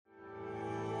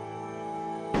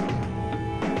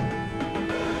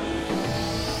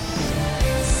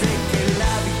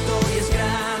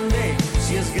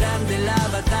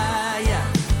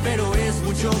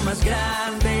mucho más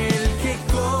grande el que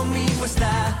conmigo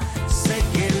está. Sé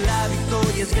que la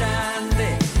victoria es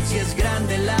grande, si es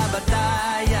grande la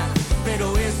batalla,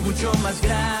 pero es mucho más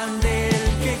grande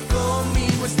el que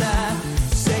conmigo está.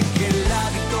 Sé que la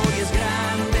victoria es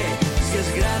grande, si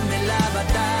es grande la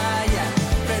batalla,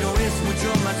 pero es mucho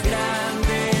más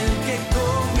grande el que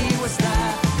conmigo está.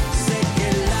 Sé que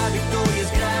la victoria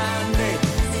es grande,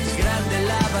 si es grande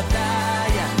la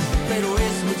batalla, pero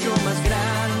es mucho más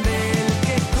grande el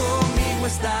que conmigo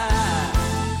está.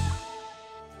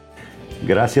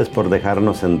 Gracias por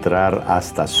dejarnos entrar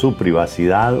hasta su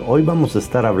privacidad. Hoy vamos a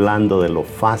estar hablando de lo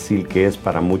fácil que es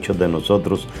para muchos de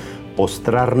nosotros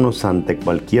postrarnos ante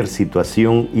cualquier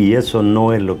situación, y eso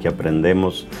no es lo que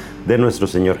aprendemos de nuestro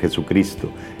Señor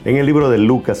Jesucristo. En el libro de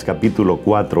Lucas capítulo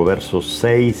 4 verso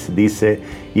 6 dice: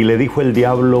 y le dijo el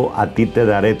diablo, a ti te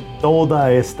daré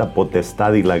toda esta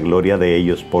potestad y la gloria de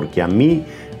ellos, porque a mí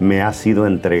me ha sido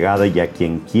entregada y a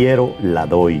quien quiero la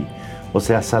doy. O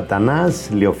sea,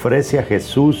 Satanás le ofrece a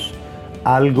Jesús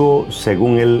algo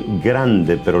según él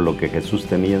grande, pero lo que Jesús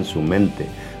tenía en su mente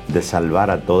de salvar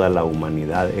a toda la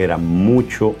humanidad era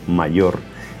mucho mayor.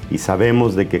 Y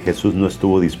sabemos de que Jesús no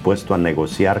estuvo dispuesto a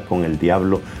negociar con el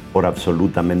diablo por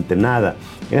absolutamente nada.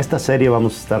 En esta serie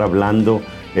vamos a estar hablando,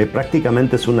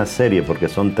 prácticamente es una serie porque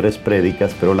son 3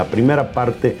 prédicas, pero la primera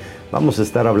parte vamos a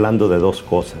estar hablando de 2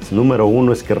 cosas. Número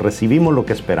 1 es que recibimos lo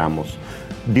que esperamos.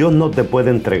 Dios no te puede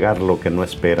entregar lo que no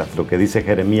esperas. Lo que dice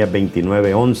Jeremías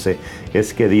 29:11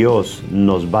 es que Dios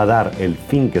nos va a dar el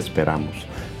fin que esperamos.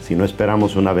 Si no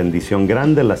esperamos una bendición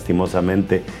grande,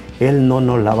 lastimosamente, Él no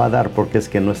nos la va a dar porque es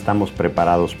que no estamos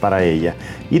preparados para ella.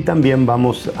 Y también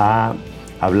vamos a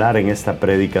hablar en esta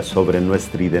prédica sobre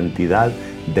nuestra identidad.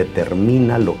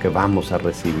 Determina lo que vamos a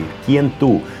recibir. ¿Quién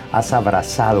tú has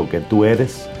abrazado que tú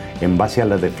eres? En base a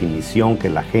la definición que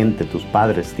la gente, tus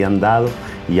padres te han dado,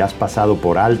 y has pasado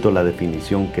por alto la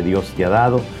definición que Dios te ha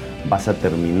dado, vas a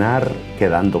terminar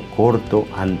quedando corto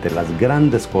ante las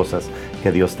grandes cosas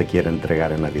que Dios te quiere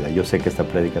entregar en la vida. Yo sé que esta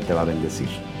prédica te va a bendecir.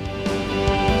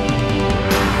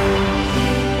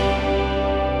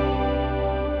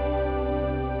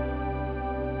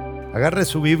 Agarre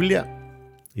su Biblia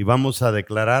y vamos a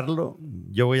declararlo.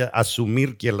 Yo voy a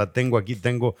asumir que la tengo aquí.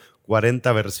 Tengo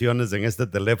 40 versiones en este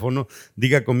teléfono.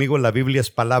 Diga conmigo: la Biblia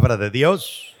es palabra de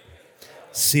Dios.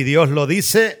 Si Dios lo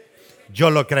dice, yo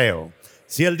lo creo.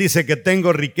 Si Él dice que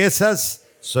tengo riquezas,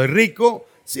 soy rico.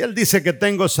 Si Él dice que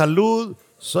tengo salud,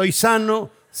 soy sano.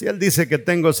 Si Él dice que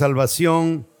tengo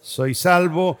salvación, soy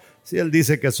salvo. Si Él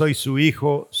dice que soy su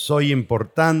hijo, soy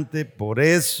importante. Por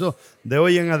eso, de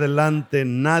hoy en adelante,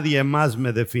 nadie más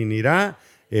me definirá.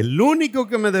 El único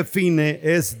que me define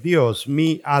es Dios,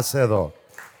 mi hacedor.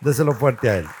 Déselo fuerte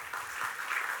a Él.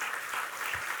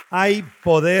 Hay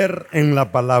poder en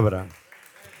la palabra.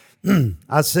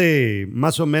 Hace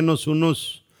más o menos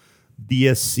unos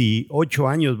 18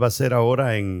 años va a ser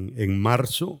ahora en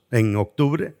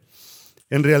octubre.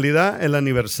 En realidad el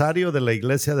aniversario de la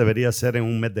iglesia debería ser en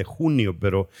un mes de junio,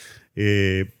 pero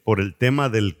por el tema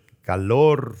del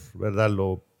calor, ¿verdad?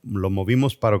 Lo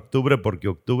movimos para octubre porque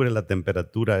octubre la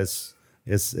temperatura es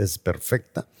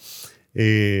perfecta.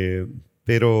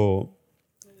 Pero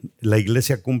la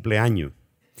iglesia cumple año.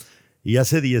 Y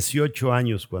hace 18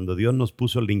 años, cuando Dios nos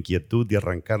puso la inquietud de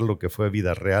arrancar lo que fue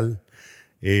Vida Real,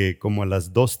 como a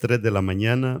las 2, 3 de la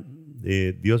mañana,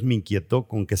 Dios me inquietó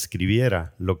con que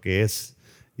escribiera lo que es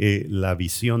la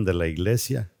visión de la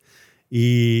iglesia.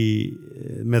 Y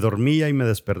me dormía y me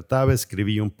despertaba,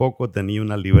 escribí un poco, tenía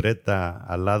una libreta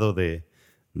al lado de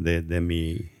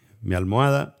mi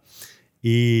almohada.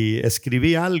 Y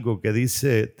escribí algo que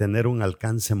dice tener un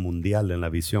alcance mundial en la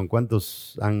visión.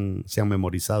 ¿Cuántos se han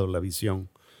memorizado la visión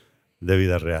de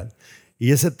Vida Real?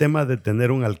 Y ese tema de tener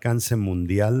un alcance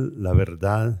mundial, la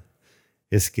verdad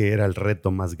es que era el reto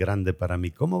más grande para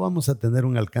mí. ¿Cómo vamos a tener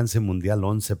un alcance mundial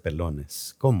 11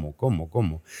 pelones? ¿Cómo?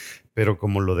 Pero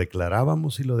como lo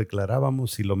declarábamos y lo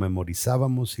declarábamos y lo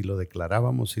memorizábamos y lo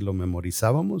declarábamos y lo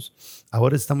memorizábamos,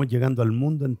 ahora estamos llegando al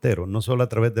mundo entero, no solo a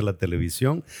través de la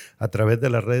televisión, a través de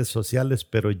las redes sociales,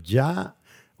 pero ya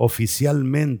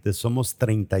oficialmente somos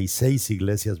 36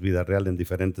 iglesias Vida Real en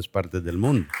diferentes partes del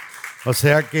mundo. O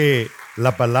sea que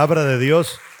la palabra de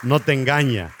Dios no te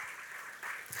engaña.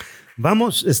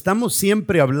 Estamos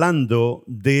siempre hablando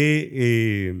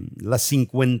de las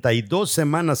 52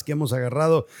 semanas que hemos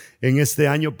agarrado en este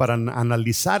año para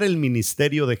analizar el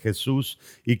ministerio de Jesús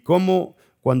y cómo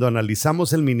cuando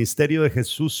analizamos el ministerio de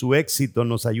Jesús, su éxito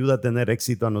nos ayuda a tener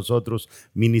éxito a nosotros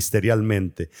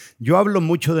ministerialmente. Yo hablo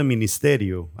mucho de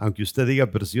ministerio, aunque usted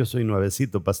diga, pero si yo soy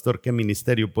nuevecito, pastor, ¿qué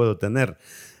ministerio puedo tener?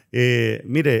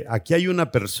 Mire, aquí hay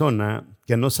una persona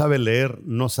que no sabe leer,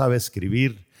 no sabe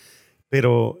escribir,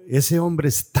 pero ese hombre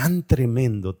es tan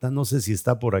tremendo, no sé si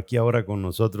está por aquí ahora con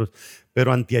nosotros,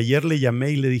 pero anteayer le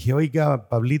llamé y le dije, oiga,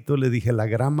 Pablito, le dije, la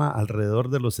grama alrededor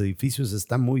de los edificios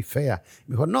está muy fea.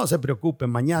 Me dijo, no se preocupe,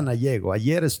 mañana llego.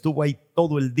 Ayer estuvo ahí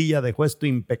todo el día, dejó esto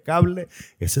impecable.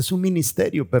 Ese es un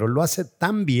ministerio, pero lo hace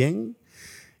tan bien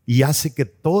y hace que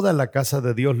toda la casa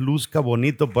de Dios luzca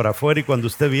bonito por afuera, y cuando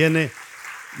usted viene,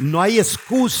 no hay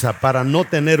excusa para no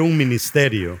tener un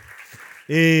ministerio.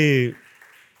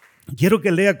 Quiero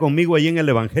que lea conmigo ahí en el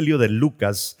Evangelio de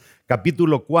Lucas,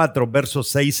 capítulo 4, versos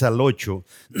 6 al 8.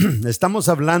 Estamos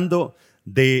hablando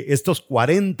de estos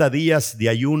 40 días de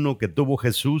ayuno que tuvo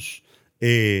Jesús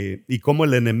y cómo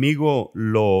el enemigo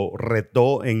lo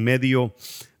retó en medio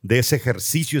de ese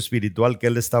ejercicio espiritual que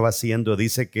él estaba haciendo.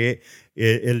 Dice que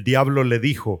el diablo le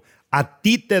dijo, a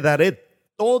ti te daré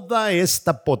toda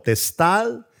esta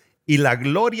potestad y la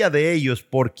gloria de ellos,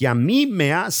 porque a mí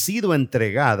me ha sido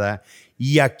entregada,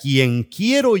 y a quien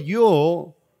quiero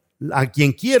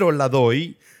la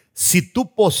doy. Si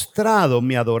tú postrado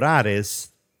me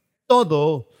adorares,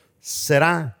 todo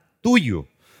será tuyo.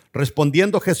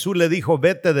 Respondiendo Jesús le dijo,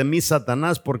 vete de mí,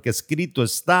 Satanás, porque escrito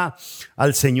está,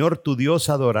 al Señor tu Dios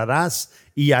adorarás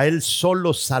y a Él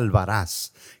solo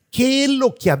salvarás. ¿Qué es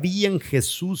lo que había en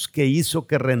Jesús que hizo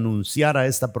que renunciara a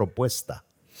esta propuesta?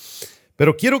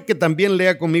 Pero quiero que también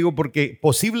lea conmigo, porque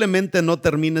posiblemente no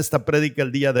termine esta prédica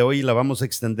el día de hoy y la vamos a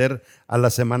extender a la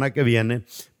semana que viene,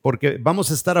 porque vamos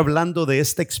a estar hablando de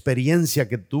esta experiencia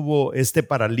que tuvo este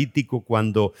paralítico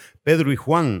cuando Pedro y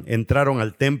Juan entraron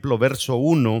al templo, verso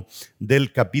 1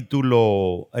 del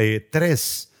capítulo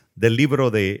 3 del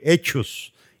libro de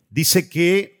Hechos. Dice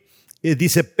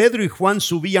Pedro y Juan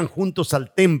subían juntos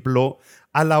al templo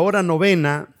a la hora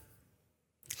novena,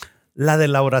 la de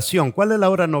la oración. ¿Cuál es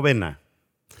la hora novena?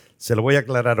 Se lo voy a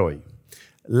aclarar hoy.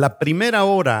 La primera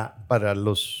hora para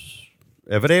los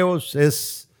hebreos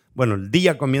es, el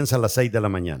día comienza a las 6 de la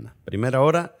mañana. Primera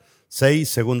hora, 6,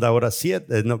 segunda hora,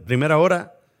 7. Primera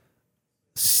hora,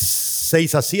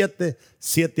 6 a 7,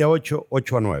 7 a 8,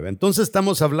 8 a 9. Entonces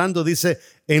estamos hablando, dice,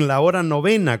 en la hora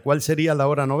novena. ¿Cuál sería la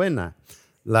hora novena?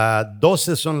 Las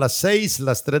 12 son las 6,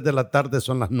 las 3 de la tarde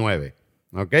son las 9.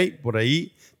 ¿Ok? Por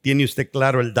ahí tiene usted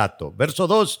claro el dato. Verso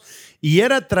 2, y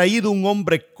era traído un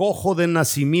hombre cojo de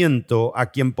nacimiento, a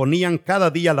quien ponían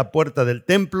cada día a la puerta del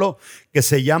templo, que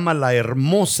se llama La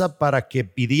Hermosa, para que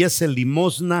pidiese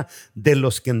limosna de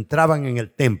los que entraban en el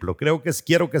templo.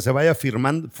 Quiero que se vaya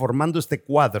formando este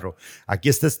cuadro. Aquí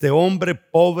está este hombre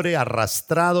pobre,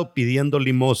 arrastrado, pidiendo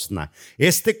limosna.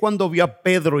 Cuando vio a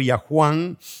Pedro y a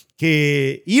Juan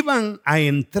que iban a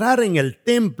entrar en el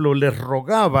templo, les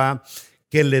rogaba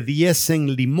que le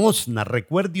diesen limosna.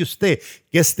 Recuerde usted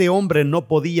que este hombre no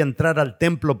podía entrar al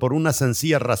templo por una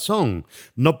sencilla razón.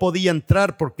 No podía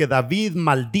entrar porque David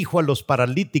maldijo a los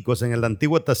paralíticos en el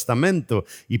Antiguo Testamento,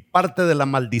 y parte de la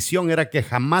maldición era que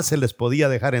jamás se les podía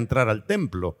dejar entrar al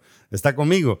templo. ¿Está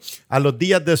conmigo? A los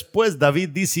días después, David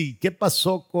dice, ¿qué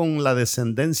pasó con la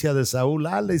descendencia de Saúl?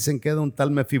 Le dicen que era un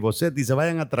tal Mefiboset, dice,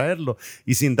 vayan a traerlo.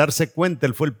 Y sin darse cuenta,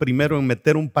 él fue el primero en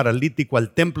meter un paralítico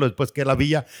al templo, después que él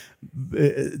había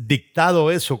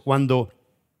dictado eso. Cuando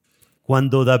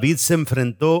David se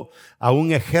enfrentó a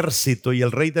un ejército y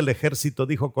el rey del ejército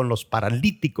dijo, con los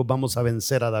paralíticos vamos a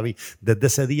vencer a David. Desde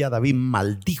ese día David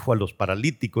maldijo a los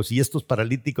paralíticos, y estos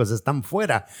paralíticos están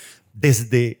fuera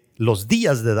desde los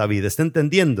días de David. ¿Está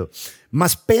entendiendo?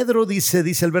 Mas Pedro dice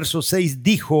el verso 6,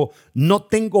 dijo, no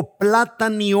tengo plata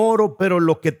ni oro, pero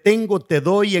lo que tengo te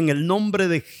doy. En el nombre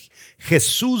de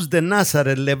Jesús de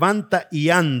Nazaret, levanta y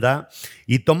anda.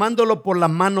 Y tomándolo por la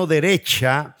mano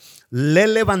derecha, le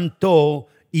levantó,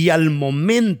 y al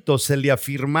momento se le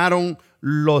afirmaron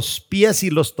los pies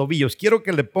y los tobillos. Quiero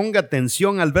que le ponga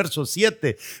atención al verso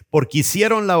 7, porque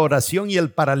hicieron la oración y el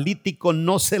paralítico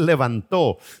no se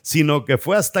levantó, sino que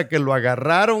fue hasta que lo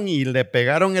agarraron y le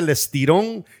pegaron el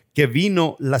estirón que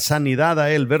vino la sanidad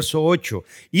a él. Verso 8,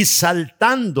 y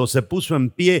saltando se puso en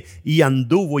pie y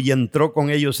anduvo y entró con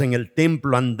ellos en el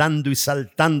templo, andando y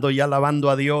saltando y alabando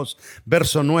a Dios.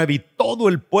 Verso 9, y todo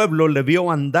el pueblo le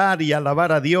vio andar y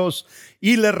alabar a Dios,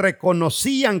 y le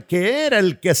reconocían que era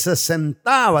el que se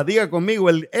sentaba, diga conmigo,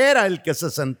 él era el que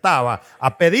se sentaba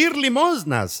a pedir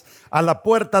limosnas a la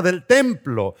puerta del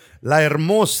templo, La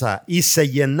Hermosa, y se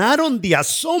llenaron de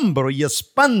asombro y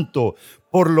espanto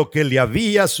por lo que le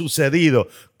había sucedido.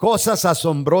 Cosas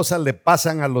asombrosas le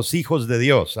pasan a los hijos de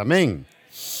Dios. Amén.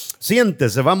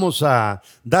 Siéntese, vamos a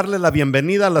darle la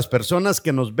bienvenida a las personas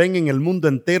que nos ven en el mundo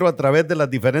entero a través de las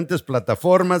diferentes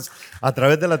plataformas, a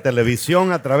través de la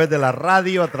televisión, a través de la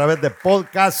radio, a través de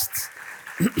podcasts.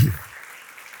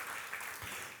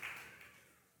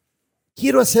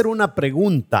 Quiero hacer una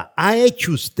pregunta. ¿Ha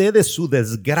hecho usted de su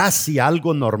desgracia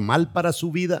algo normal para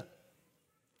su vida?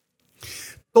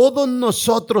 Todos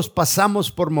nosotros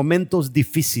pasamos por momentos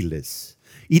difíciles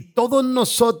y todos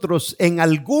nosotros en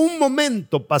algún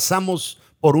momento pasamos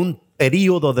por un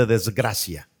periodo de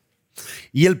desgracia.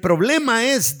 Y el problema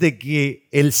es de que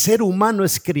el ser humano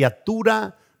es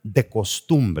criatura de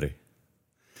costumbre.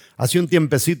 Hace un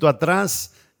tiempecito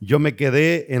atrás yo me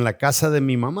quedé en la casa de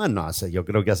mi mamá, yo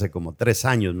creo que hace como 3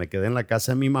 años me quedé en la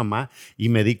casa de mi mamá y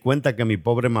me di cuenta que mi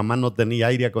pobre mamá no tenía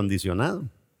aire acondicionado.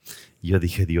 Y yo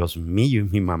dije, Dios mío, y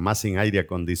mi mamá sin aire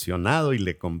acondicionado, y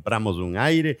le compramos un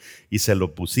aire y se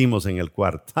lo pusimos en el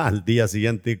cuarto. Al día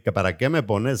siguiente, ¿para qué me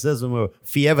pones eso?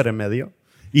 Fiebre me dio.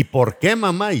 ¿Y por qué,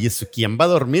 mamá? ¿Y eso, quién va a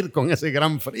dormir con ese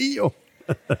gran frío?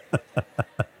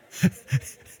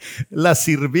 La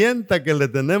sirvienta que le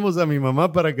tenemos a mi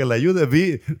mamá para que la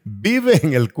ayude vive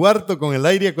en el cuarto con el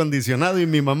aire acondicionado y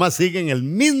mi mamá sigue en el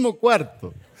mismo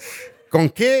cuarto. ¿Con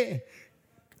qué?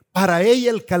 Para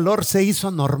ella el calor se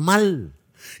hizo normal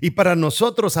y para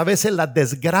nosotros a veces las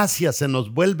desgracias se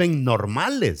nos vuelven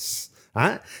normales.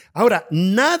 Ahora,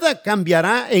 nada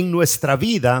cambiará en nuestra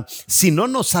vida si no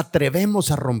nos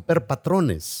atrevemos a romper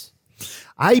patrones.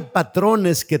 Hay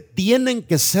patrones que tienen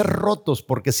que ser rotos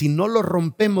porque si no los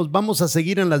rompemos vamos a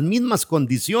seguir en las mismas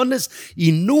condiciones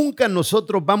y nunca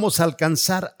nosotros vamos a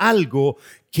alcanzar algo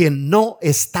que no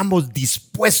estamos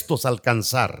dispuestos a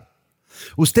alcanzar.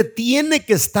 Usted tiene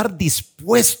que estar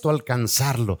dispuesto a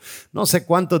alcanzarlo. No sé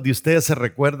cuántos de ustedes se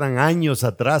recuerdan años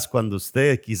atrás cuando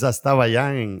usted quizás estaba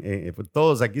allá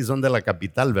todos aquí son de la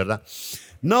capital, ¿verdad?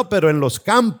 No, pero en los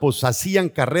campos hacían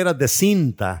carreras de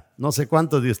cinta. No sé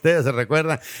cuántos de ustedes se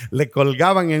recuerdan. Le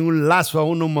colgaban en un lazo a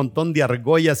uno un montón de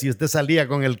argollas y usted salía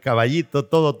con el caballito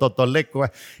todo totoleco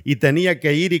y tenía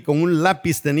que ir y con un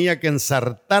lápiz tenía que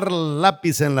ensartar el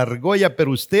lápiz en la argolla.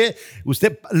 Pero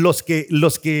los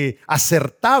que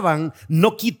acertaban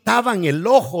no quitaban el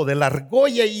ojo de la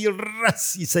argolla y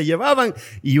se llevaban.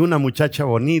 Y una muchacha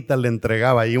bonita le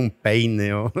entregaba ahí un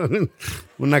peine o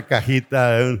una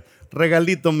cajita,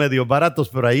 regalitos medio baratos,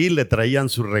 pero ahí le traían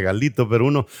su regalito, pero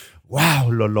uno,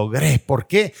 wow, lo logré. ¿Por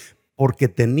qué? Porque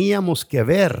teníamos que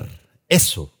ver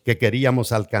eso que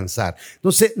queríamos alcanzar.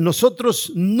 Entonces,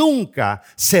 nosotros nunca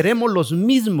seremos los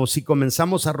mismos si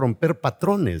comenzamos a romper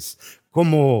patrones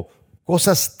como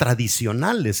cosas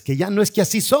tradicionales, que ya no es que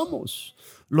así somos.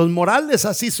 Los Morales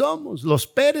así somos, los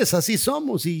Pérez así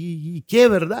somos. ¿Y qué,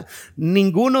 verdad?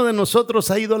 Ninguno de nosotros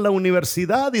ha ido a la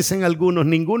universidad, dicen algunos.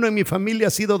 Ninguno en mi familia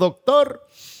ha sido doctor.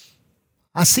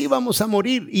 Así vamos a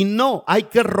morir. Y no, hay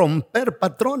que romper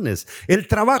patrones. El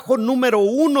trabajo número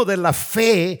 1 de la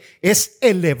fe es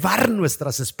elevar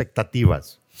nuestras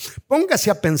expectativas.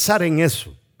 Póngase a pensar en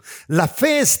eso. La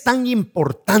fe es tan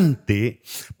importante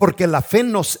porque la fe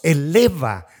nos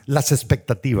eleva las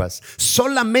expectativas.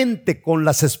 Solamente con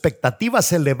las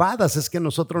expectativas elevadas es que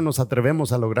nosotros nos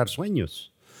atrevemos a lograr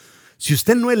sueños. Si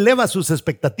usted no eleva sus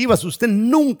expectativas, usted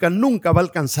nunca va a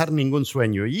alcanzar ningún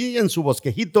sueño. Y en su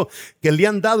bosquejito que le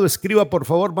han dado, escriba por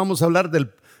favor, vamos a hablar de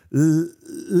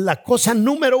la cosa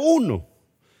número 1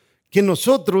 que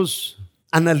nosotros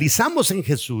analizamos en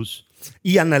Jesús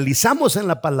y analizamos en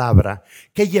la palabra,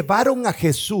 que llevaron a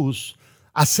Jesús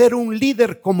a ser un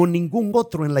líder como ningún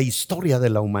otro en la historia de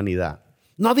la humanidad.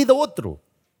 No ha habido otro.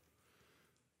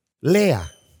 Lea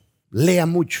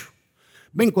mucho.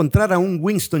 Va a encontrar a un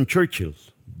Winston Churchill.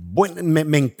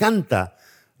 Me encantan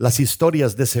las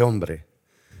historias de ese hombre.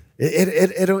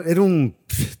 Era un,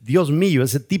 Dios mío,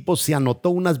 ese tipo se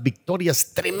anotó unas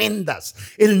victorias tremendas.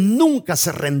 Él nunca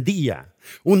se rendía.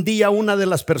 Un día una de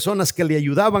las personas que le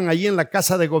ayudaban allí en la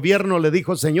casa de gobierno le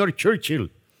dijo, señor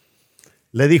Churchill,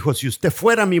 le dijo, si usted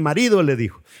fuera mi marido, le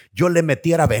dijo, yo le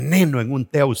metiera veneno en un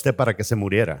té a usted para que se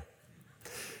muriera.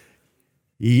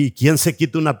 ¿Y quién se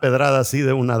quita una pedrada así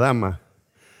de una dama?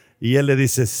 Y él le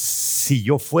dice, si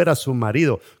yo fuera su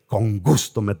marido, con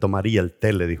gusto me tomaría el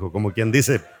té, le dijo. Como quien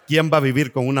dice, ¿quién va a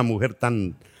vivir con una mujer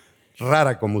tan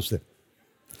rara como usted?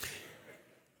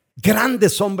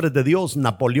 Grandes hombres de Dios,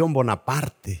 Napoleón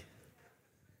Bonaparte,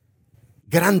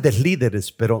 grandes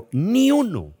líderes, pero ni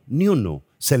uno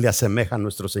se le asemeja a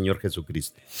nuestro Señor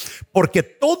Jesucristo. Porque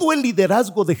todo el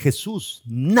liderazgo de Jesús,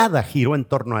 nada giró en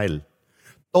torno a Él.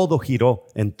 Todo giró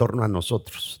en torno a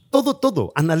nosotros.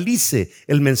 Todo. Analice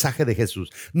el mensaje de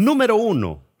Jesús. Número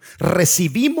 1,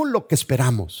 recibimos lo que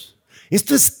esperamos.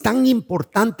 Esto es tan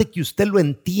importante que usted lo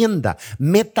entienda.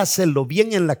 Métaselo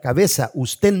bien en la cabeza.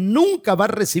 Usted nunca va a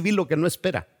recibir lo que no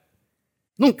espera.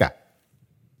 Nunca.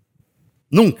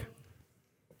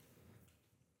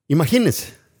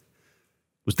 Imagínese.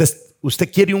 Usted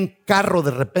usted quiere un carro,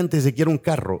 de repente se quiere un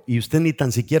carro y usted ni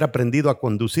tan siquiera ha aprendido a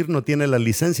conducir, no tiene la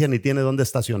licencia ni tiene dónde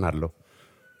estacionarlo.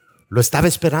 ¿Lo estaba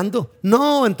esperando?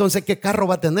 No, entonces ¿qué carro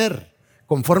va a tener?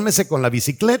 Confórmese con la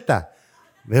bicicleta,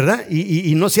 ¿verdad?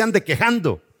 Y no se ande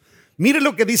quejando. Mire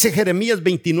lo que dice Jeremías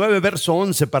 29, verso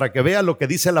 11, para que vea lo que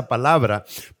dice la palabra.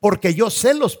 Porque yo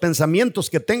sé los pensamientos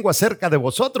que tengo acerca de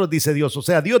vosotros, dice Dios. O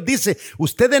sea, Dios dice,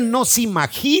 ustedes no se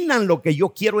imaginan lo que yo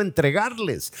quiero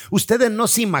entregarles. Ustedes no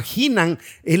se imaginan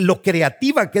lo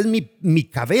creativa que es mi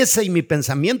cabeza y mi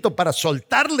pensamiento para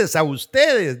soltarles a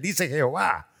ustedes, dice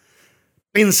Jehová.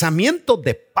 Pensamiento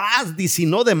de paz, dice, y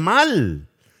no de mal.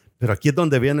 Pero aquí es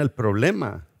donde viene el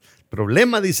problema. El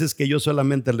problema, dice, es que yo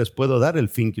solamente les puedo dar el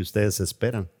fin que ustedes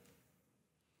esperan.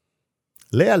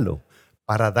 Léalo.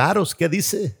 Para daros, ¿qué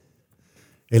dice?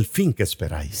 El fin que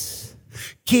esperáis.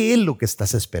 ¿Qué es lo que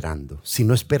estás esperando? Si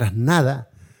no esperas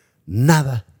nada,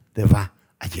 nada te va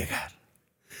a llegar.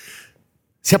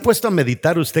 ¿Se ha puesto a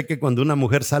meditar usted que cuando una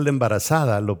mujer sale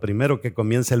embarazada, lo primero que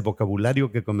comienza el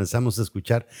vocabulario que comenzamos a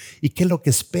escuchar? ¿Y qué es lo que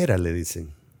espera? Le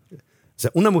dicen. O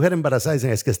sea, una mujer embarazada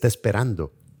dicen es que está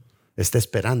esperando. Está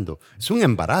esperando. Es un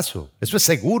embarazo. Eso es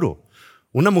seguro.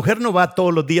 Una mujer no va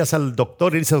todos los días al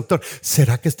doctor y dice, doctor,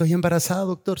 ¿será que estoy embarazada,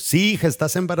 doctor? Sí, hija,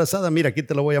 estás embarazada. Mira, aquí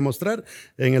te lo voy a mostrar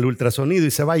en el ultrasonido.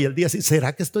 Y se va y el día sí,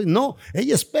 ¿será que estoy? No,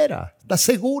 ella espera, está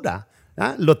segura.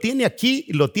 Lo tiene aquí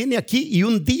y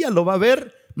un día lo va a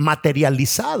ver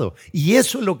materializado. Y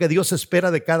eso es lo que Dios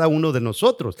espera de cada uno de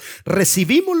nosotros.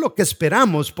 Recibimos lo que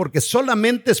esperamos porque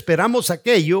solamente esperamos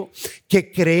aquello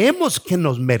que creemos que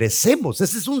nos merecemos.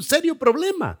 Ese es un serio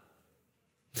problema.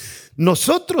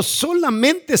 Nosotros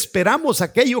solamente esperamos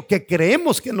aquello que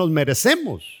creemos que nos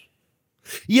merecemos.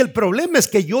 Y el problema es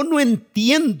que yo no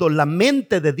entiendo la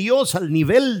mente de Dios al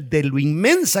nivel de lo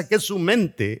inmensa que es su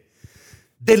mente,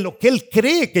 de lo que Él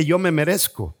cree que yo me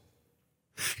merezco.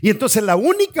 Y entonces la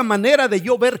única manera de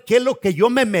yo ver qué es lo que yo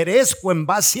me merezco en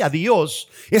base a Dios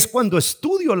es cuando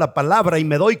estudio la palabra y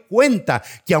me doy cuenta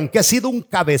que aunque he sido un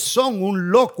cabezón, un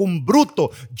loco, un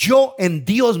bruto, yo en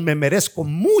Dios me merezco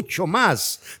mucho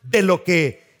más de lo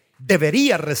que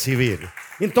debería recibir.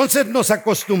 Entonces nos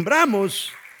acostumbramos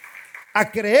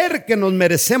a creer que nos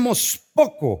merecemos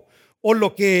poco, o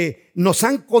lo que nos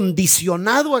han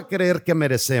condicionado a creer que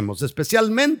merecemos,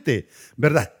 especialmente,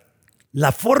 ¿verdad?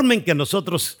 La forma en que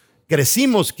nosotros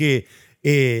crecimos, que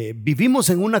vivimos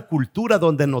en una cultura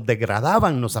donde nos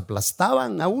degradaban, nos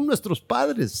aplastaban, aún nuestros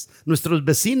padres, nuestros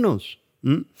vecinos.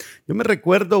 Yo me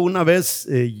recuerdo una vez,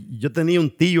 yo tenía un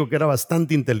tío que era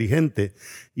bastante inteligente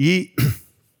y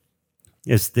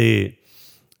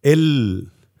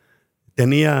él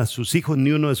tenía sus hijos,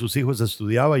 ni uno de sus hijos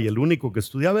estudiaba y el único que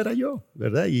estudiaba era yo,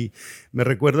 ¿verdad? Y me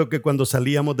recuerdo que cuando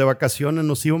salíamos de vacaciones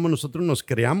nosotros nos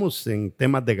creamos en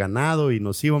temas de ganado y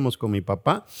nos íbamos con mi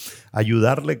papá a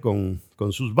ayudarle con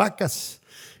sus vacas.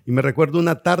 Y me recuerdo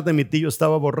una tarde mi tío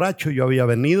estaba borracho, yo había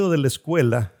venido de la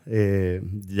escuela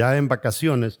ya en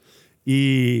vacaciones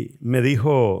y me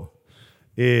dijo,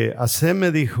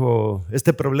 haceme, dijo,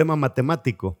 este problema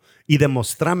matemático y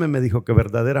demostrame, me dijo, que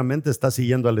verdaderamente estás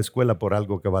yendo a la escuela por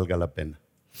algo que valga la pena.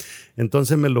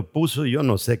 Entonces me lo puso, yo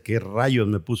no sé qué rayos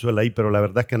me puso él ahí, pero la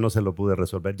verdad es que no se lo pude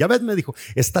resolver. Ya ves, me dijo,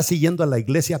 estás yendo a la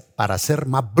iglesia para ser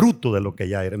más bruto de lo que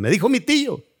ya eres. Me dijo mi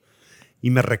tío. Y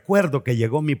me recuerdo que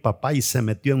llegó mi papá y se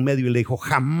metió en medio y le dijo,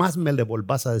 jamás me le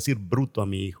volvás a decir bruto a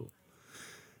mi hijo.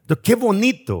 Entonces, qué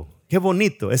bonito. Qué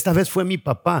bonito, esta vez fue mi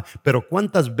papá, pero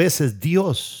 ¿cuántas veces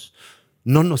Dios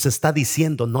no nos está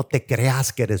diciendo, no te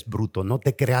creas que eres bruto, no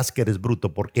te creas que eres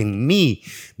bruto? Porque en mí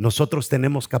nosotros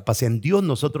tenemos capacidad, en Dios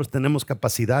nosotros tenemos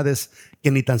capacidades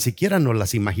que ni tan siquiera nos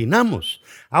las imaginamos.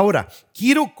 Ahora,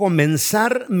 quiero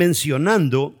comenzar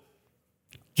mencionando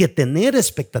que tener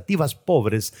expectativas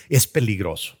pobres es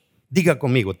peligroso. Diga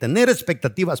conmigo, tener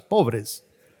expectativas pobres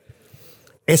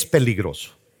es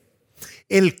peligroso.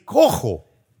 El cojo,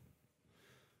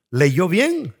 ¿leyó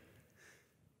bien?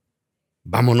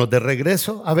 Vámonos de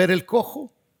regreso a ver el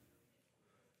cojo.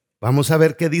 Vamos a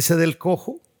ver qué dice del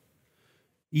cojo.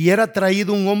 Y era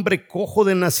traído un hombre cojo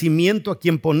de nacimiento a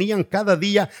quien ponían cada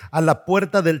día a la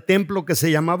puerta del templo que se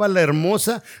llamaba La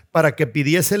Hermosa para que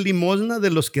pidiese limosna de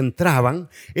los que entraban.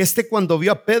 Cuando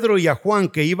vio a Pedro y a Juan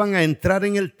que iban a entrar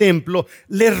en el templo,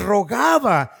 les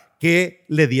rogaba que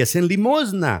le diesen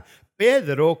limosna.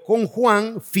 Pedro con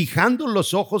Juan, fijando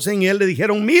los ojos en él, le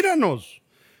dijeron, míranos.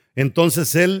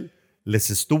 Entonces él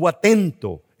les estuvo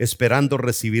atento, esperando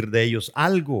recibir de ellos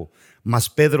algo. Mas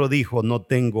Pedro dijo, no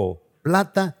tengo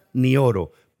plata ni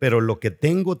oro, pero lo que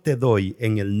tengo te doy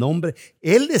en el nombre.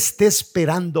 Él está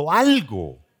esperando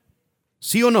algo,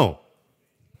 ¿sí o no?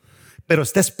 Pero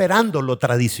está esperando lo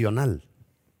tradicional.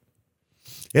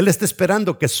 Él está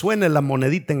esperando que suene la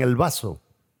monedita en el vaso.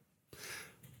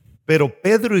 Pero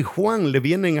Pedro y Juan le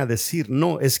vienen a decir,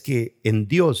 no, es que en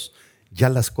Dios ya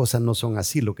las cosas no son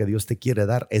así. Lo que Dios te quiere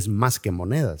dar es más que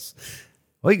monedas.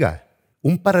 Oiga,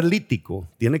 un paralítico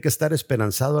tiene que estar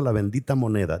esperanzado a la bendita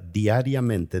moneda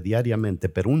diariamente,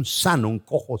 pero un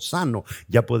cojo sano,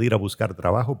 ya puede ir a buscar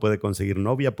trabajo, puede conseguir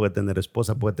novia, puede tener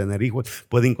esposa, puede tener hijos,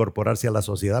 puede incorporarse a la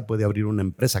sociedad, puede abrir una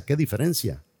empresa. ¿Qué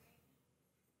diferencia?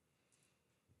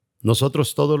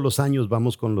 Nosotros todos los años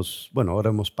vamos ahora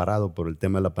hemos parado por el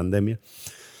tema de la pandemia,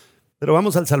 pero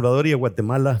vamos a El Salvador y a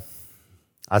Guatemala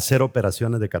a hacer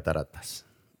operaciones de cataratas.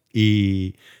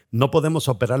 Y no podemos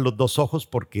operar los dos ojos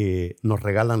porque nos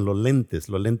regalan los lentes.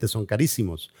 Los lentes son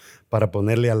carísimos para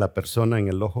ponerle a la persona en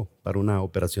el ojo para una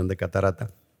operación de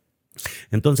catarata.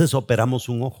 Entonces operamos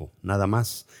un ojo, nada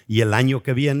más. Y el año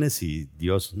que viene, si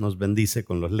Dios nos bendice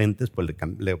con los lentes, pues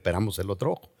le operamos el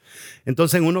otro ojo.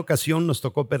 Entonces en una ocasión nos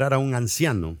tocó operar a un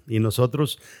anciano y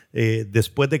nosotros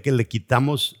después de que le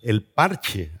quitamos el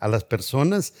parche a las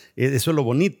personas, eso es lo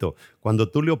bonito, cuando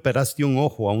tú le operaste un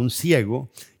ojo a un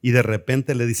ciego y de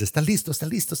repente le dices, ¿está listo?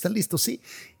 Sí.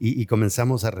 Y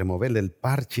comenzamos a removerle el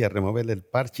parche,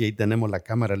 y ahí tenemos la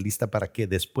cámara lista para que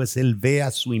después él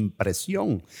vea su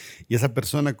impresión. Y esa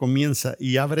persona comienza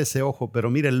y abre ese ojo, pero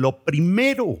mire, lo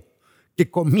primero que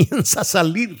comienza a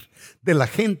salir de la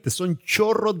gente son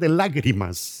chorros de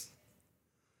lágrimas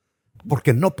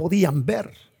porque no podían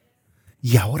ver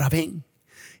y ahora ven.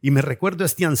 Y me recuerdo a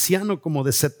este anciano como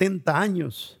de 70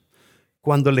 años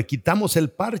cuando le quitamos el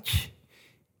parche.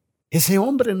 Ese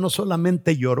hombre no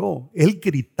solamente lloró, él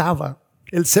gritaba,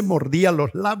 él se mordía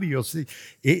los labios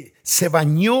y se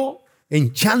bañó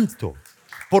en llanto.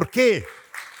 ¿Por qué?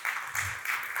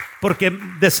 Porque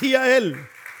decía él,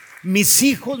 mis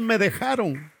hijos me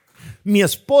dejaron, mi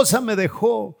esposa me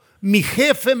dejó, mi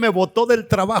jefe me botó del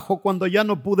trabajo cuando ya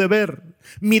no pude ver,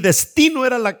 mi destino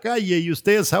era la calle y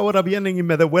ustedes ahora vienen y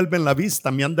me devuelven la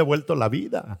vista, me han devuelto la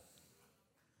vida.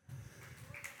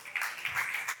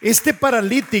 Este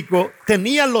paralítico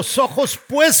tenía los ojos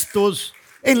puestos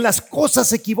en las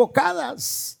cosas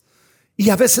equivocadas. Y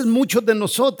a veces muchos de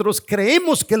nosotros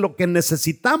creemos que lo que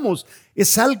necesitamos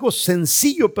es algo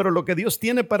sencillo, pero lo que Dios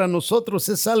tiene para nosotros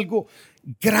es algo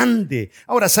grande.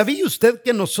 Ahora, ¿sabía usted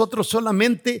que nosotros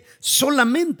solamente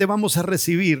vamos a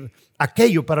recibir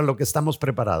aquello para lo que estamos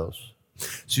preparados?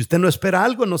 Si usted no espera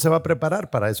algo, no se va a preparar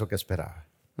para eso que esperaba.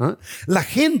 La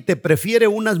gente prefiere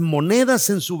unas monedas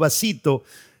en su vasito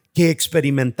que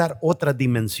experimentar otras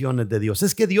dimensiones de Dios.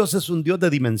 Es que Dios es un Dios de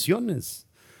dimensiones.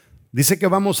 Dice que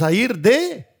vamos a ir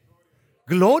de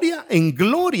gloria en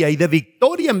gloria y de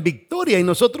victoria en victoria, y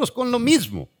nosotros con lo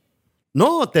mismo.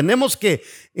 No, tenemos que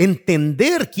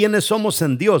entender quiénes somos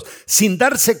en Dios. Sin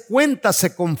darse cuenta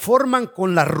se conforman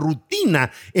con la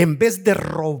rutina en vez de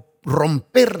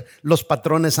romper los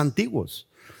patrones antiguos.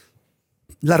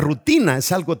 La rutina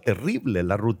es algo terrible.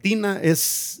 La rutina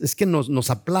es que nos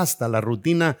aplasta. La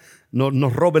rutina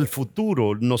nos roba el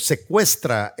futuro, nos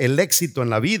secuestra el éxito en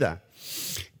la vida.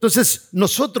 Entonces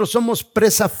nosotros somos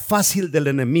presa fácil del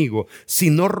enemigo si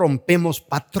no rompemos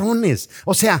patrones.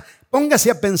 O sea,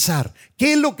 póngase a pensar,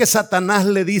 ¿qué es lo que Satanás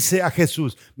le dice a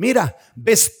Jesús? Mira,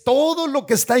 ves todo lo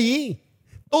que está allí,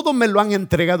 todo me lo han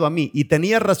entregado a mí. ¿Y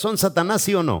tenía razón Satanás,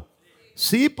 sí o no?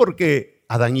 Sí, porque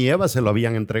Adán y Eva se lo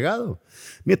habían entregado.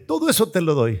 Mira, todo eso te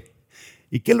lo doy.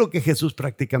 ¿Y qué es lo que Jesús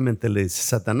prácticamente le dice?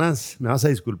 Satanás, me vas a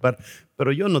disculpar,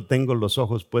 pero yo no tengo los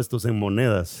ojos puestos en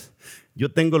monedas.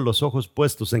 Yo tengo los ojos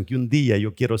puestos en que un día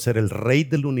yo quiero ser el rey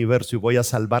del universo y voy a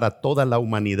salvar a toda la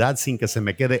humanidad sin que se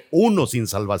me quede uno sin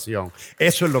salvación.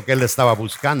 Eso es lo que él estaba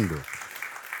buscando.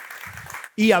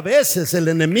 Y a veces el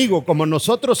enemigo, como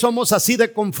nosotros somos así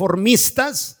de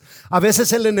conformistas, a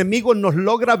veces el enemigo nos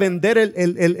logra vender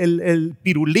el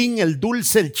pirulín, el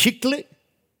dulce, el chicle,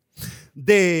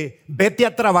 de vete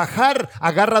a trabajar,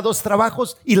 agarra 2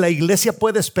 trabajos y la iglesia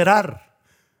puede esperar.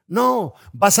 No,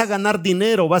 vas a ganar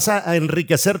dinero, vas a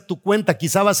enriquecer tu cuenta,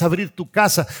 quizá vas a abrir tu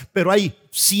casa, pero hay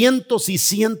cientos y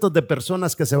cientos de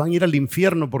personas que se van a ir al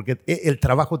infierno porque el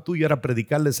trabajo tuyo era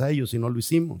predicarles a ellos y no lo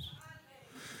hicimos.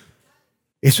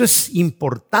 Eso es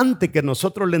importante que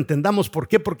nosotros lo entendamos. ¿Por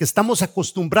qué? Porque estamos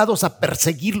acostumbrados a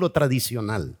perseguir lo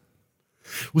tradicional.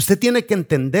 Usted tiene que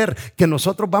entender que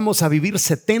nosotros vamos a vivir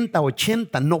 70,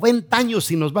 80, 90 años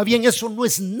si nos va bien. Eso no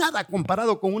es nada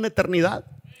comparado con una eternidad.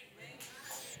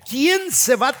 ¿Quién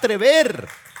se va a atrever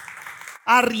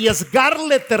a arriesgar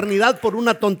la eternidad por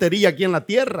una tontería aquí en la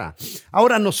tierra?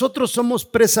 Ahora, nosotros somos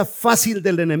presa fácil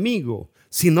del enemigo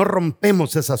si no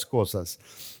rompemos esas cosas.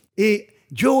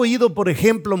 Yo he oído, por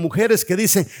ejemplo, mujeres que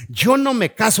dicen, yo no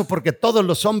me caso porque todos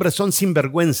los hombres son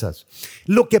sinvergüenzas.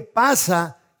 Lo que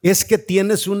pasa es que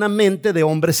tienes una mente de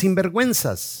hombres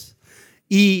sinvergüenzas.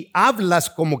 Y hablas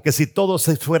como que si todos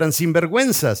fueran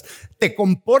sinvergüenzas. Te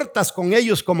comportas con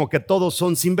ellos como que todos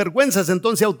son sinvergüenzas.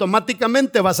 Entonces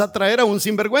automáticamente vas a traer a un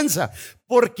sinvergüenza.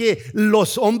 Porque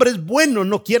los hombres buenos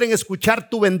no quieren escuchar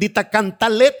tu bendita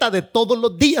cantaleta de todos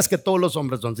los días que todos los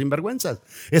hombres son sinvergüenzas.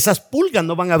 Esas pulgas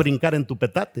no van a brincar en tu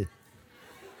petate.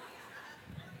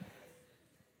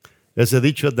 Ese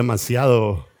dicho es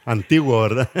demasiado antiguo,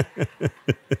 ¿verdad?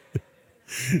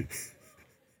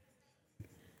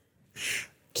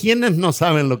 ¿Quiénes no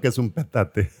saben lo que es un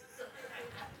petate?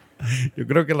 Yo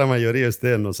creo que la mayoría de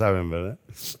ustedes no saben, ¿verdad?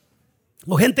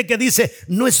 O gente que dice,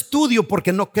 no estudio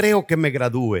porque no creo que me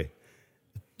gradúe.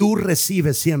 Tú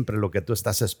recibes siempre lo que tú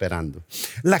estás esperando.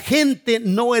 La gente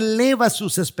no eleva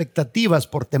sus expectativas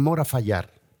por temor a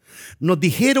fallar. Nos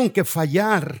dijeron que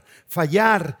fallar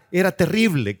era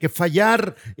terrible, que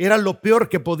fallar era lo peor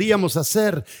que podíamos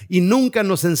hacer, y nunca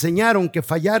nos enseñaron que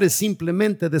fallar es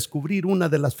simplemente descubrir una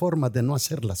de las formas de no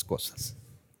hacer las cosas.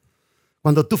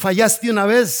 Cuando tú fallaste una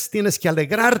vez, tienes que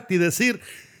alegrarte y decir,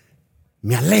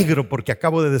 me alegro porque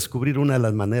acabo de descubrir una de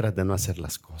las maneras de no hacer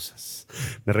las cosas.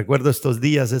 Me recuerdo estos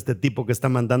días, este tipo que está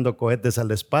mandando cohetes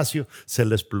al espacio, se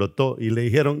le explotó y le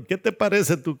dijeron, ¿qué te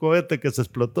parece tu cohete que se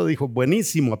explotó? Dijo,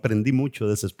 buenísimo, aprendí mucho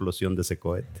de esa explosión de ese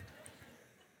cohete.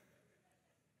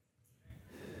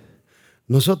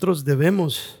 Nosotros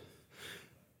debemos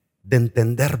de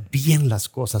entender bien las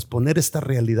cosas, poner esta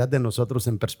realidad de nosotros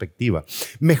en perspectiva.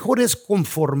 Mejor es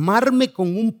conformarme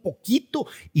con un poquito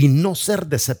y no ser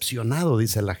decepcionado,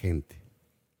 dice la gente,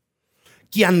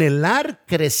 que anhelar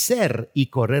crecer y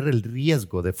correr el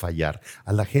riesgo de fallar.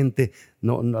 La gente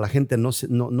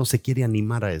no se quiere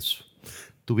animar a eso.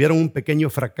 Tuvieron un pequeño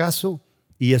fracaso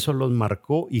y eso los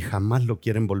marcó y jamás lo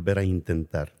quieren volver a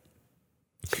intentar.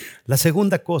 La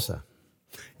segunda cosa,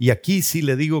 y aquí sí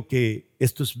le digo que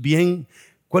esto es bien.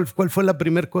 ¿Cuál fue la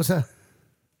primera cosa?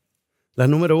 La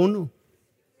número 1.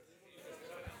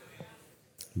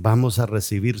 Vamos a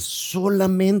recibir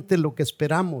solamente lo que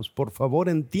esperamos. Por favor,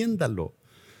 entiéndalo.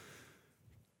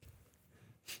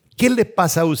 ¿Qué le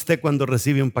pasa a usted cuando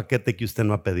recibe un paquete que usted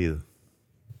no ha pedido?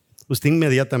 Usted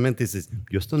inmediatamente dice,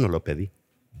 yo esto no lo pedí.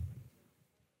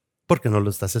 Porque no lo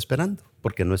estás esperando,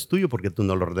 porque no es tuyo, porque tú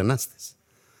no lo ordenaste.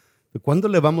 ¿Cuándo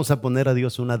le vamos a poner a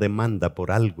Dios una demanda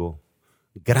por algo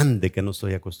grande que no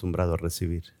estoy acostumbrado a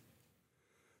recibir?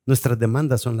 Nuestras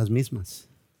demandas son las mismas.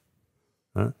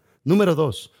 Número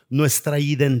 2, nuestra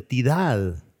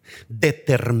identidad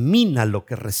determina lo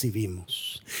que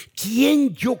recibimos.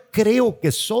 ¿Quién yo creo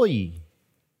que soy?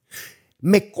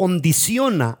 Me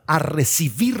condiciona a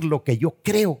recibir lo que yo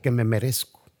creo que me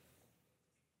merezco.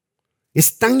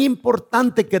 Es tan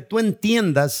importante que tú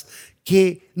entiendas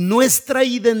que nuestra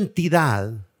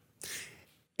identidad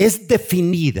es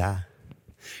definida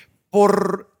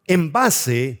en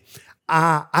base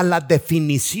a las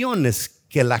definiciones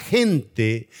que la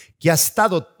gente que ha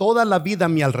estado toda la vida a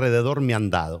mi alrededor me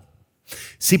han dado.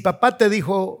 Si papá te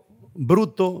dijo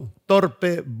bruto,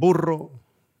 torpe, burro,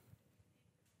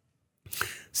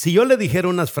 si yo le dijera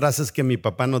unas frases que mi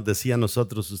papá nos decía a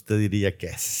nosotros, usted diría que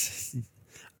es.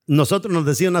 Nosotros nos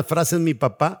decía unas frases mi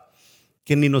papá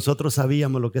que ni nosotros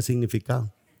sabíamos lo que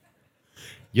significaba.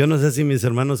 Yo no sé si mis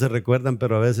hermanos se recuerdan,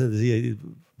 pero a veces decía,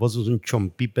 vos sos un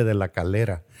chompipe de la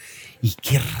calera. ¿Y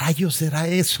qué rayos será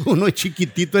eso? Uno es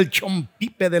chiquitito, el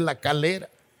chompipe de la calera.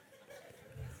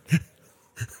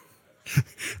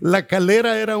 La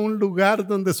calera era un lugar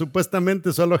donde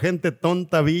supuestamente solo gente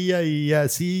tonta había y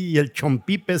así, y el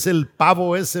chompipe es el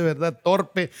pavo ese, ¿verdad?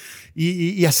 Torpe.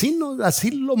 Y así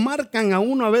lo marcan a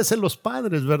uno a veces los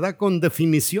padres, ¿verdad? Con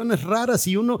definiciones raras,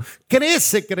 y uno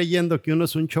crece creyendo que uno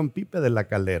es un chompipe de la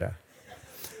calera,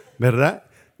 ¿verdad?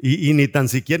 Y ni tan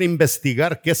siquiera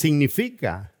investigar qué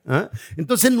significa.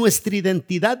 Entonces nuestra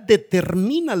identidad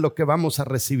determina lo que vamos a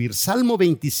recibir. Salmo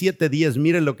 27:10,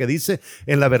 miren lo que dice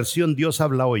en la versión Dios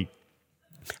habla hoy.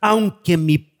 Aunque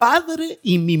mi padre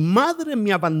y mi madre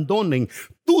me abandonen,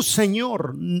 tú,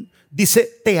 Señor, dice,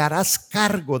 te harás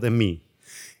cargo de mí.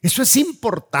 Eso es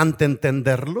importante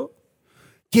entenderlo,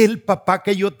 que el papá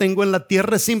que yo tengo en la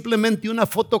tierra es simplemente una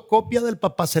fotocopia del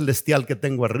papá celestial que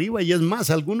tengo arriba, y es más,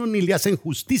 algunos ni le hacen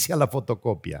justicia a la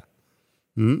fotocopia.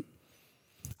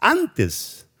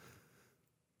 Antes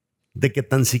de que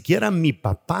tan siquiera mi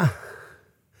papá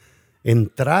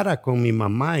entrara con mi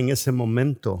mamá en ese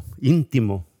momento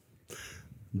íntimo,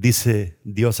 dice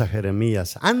Dios a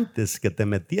Jeremías, antes que te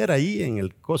metiera ahí en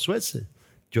el coso ese,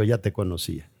 yo ya te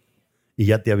conocía y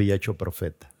ya te había hecho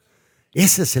profeta.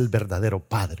 Ese es el verdadero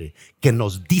Padre que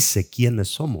nos dice quiénes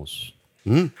somos.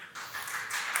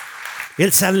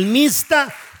 El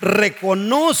salmista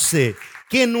reconoce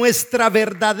que nuestra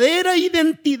verdadera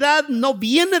identidad no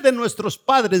viene de nuestros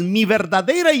padres. Mi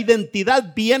verdadera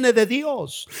identidad viene de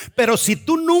Dios. Pero si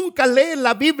tú nunca lees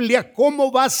la Biblia,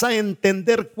 ¿cómo vas a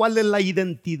entender cuál es la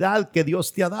identidad que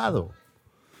Dios te ha dado?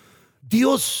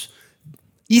 Dios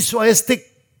hizo a este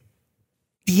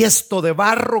tiesto de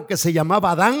barro que se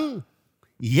llamaba Adán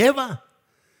y Eva.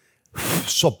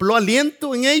 Sopló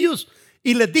aliento en ellos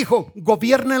y les dijo: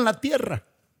 gobiernen la tierra.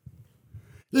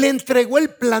 Le entregó el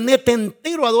planeta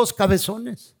entero a dos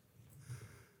cabezones.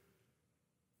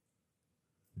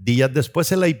 Días después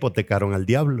se la hipotecaron al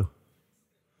diablo.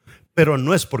 Pero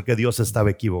no es porque Dios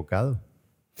estaba equivocado,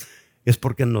 es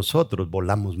porque nosotros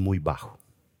volamos muy bajo.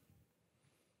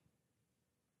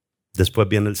 Después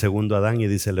viene el segundo Adán y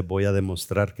dice: les voy a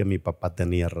demostrar que mi papá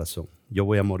tenía razón. Yo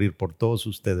voy a morir por todos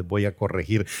ustedes. Voy a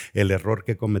corregir el error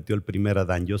que cometió el primer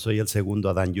Adán. Yo soy el segundo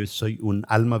Adán. Yo soy un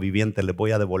alma viviente. Les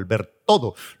voy a devolver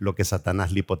todo lo que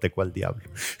Satanás le hipotecó al diablo.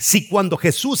 Si cuando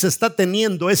Jesús está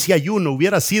teniendo ese ayuno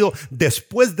hubiera sido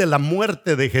después de la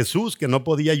muerte de Jesús, que no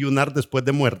podía ayunar después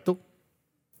de muerto,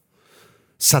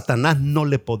 Satanás no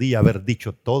le podía haber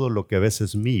dicho: todo lo que ves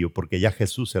es mío, porque ya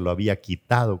Jesús se lo había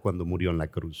quitado cuando murió en la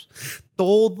cruz.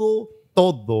 Todo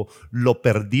lo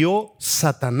perdió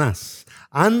Satanás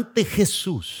ante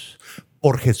Jesús,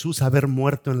 por Jesús haber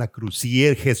muerto en la cruz. Si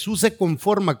Jesús se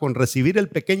conforma con recibir el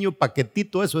pequeño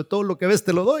paquetito, eso de todo lo que ves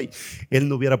te lo doy, Él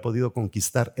no hubiera podido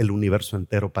conquistar el universo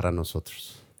entero para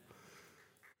nosotros.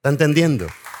 ¿Está entendiendo?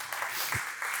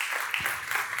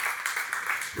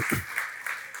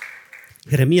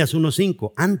 Jeremías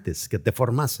 1:5: antes que te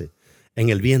formase en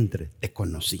el vientre te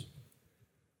conocí.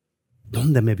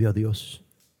 ¿Dónde me vio Dios?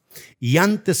 Y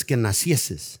antes que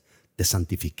nacieses te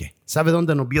santifiqué. ¿Sabe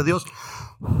dónde nos vio Dios?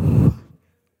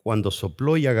 Cuando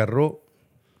sopló y agarró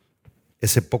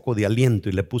ese poco de aliento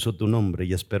y le puso tu nombre,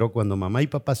 y esperó cuando mamá y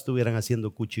papá estuvieran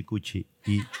haciendo cuchi cuchi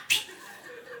y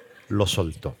lo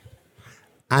soltó.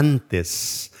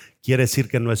 Antes quiere decir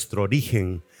que nuestro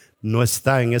origen no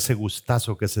está en ese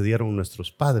gustazo que se dieron nuestros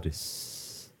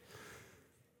padres.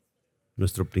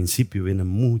 Nuestro principio viene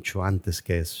mucho antes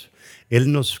que eso.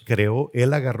 Él nos creó,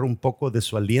 Él agarró un poco de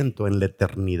su aliento en la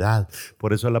eternidad.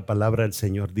 Por eso la palabra del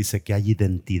Señor dice que hay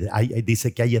identidad,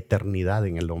 dice que hay eternidad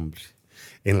en el hombre,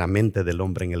 en la mente del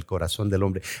hombre, en el corazón del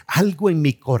hombre. Algo en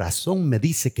mi corazón me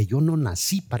dice que yo no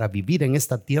nací para vivir en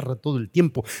esta tierra todo el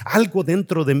tiempo. Algo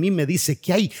dentro de mí me dice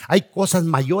que hay cosas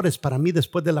mayores para mí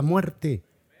después de la muerte.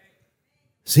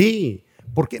 Sí,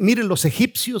 porque miren, los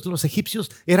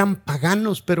egipcios eran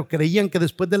paganos, pero creían que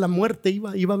después de la muerte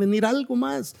iba a venir algo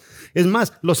más. Es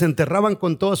más, los enterraban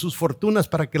con todas sus fortunas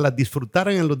para que las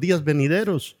disfrutaran en los días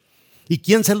venideros. ¿Y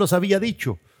quién se los había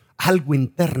dicho? Algo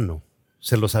interno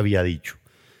se los había dicho.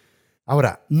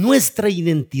 Ahora, nuestra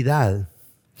identidad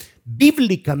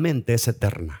bíblicamente es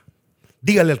eterna.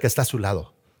 Dígale al que está a su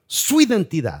lado: su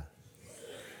identidad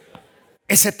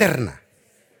es eterna,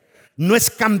 no es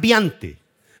cambiante,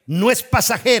 no es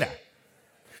pasajera,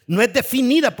 no es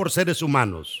definida por seres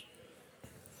humanos.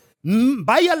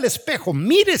 Vaya al espejo,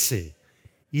 mírese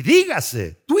y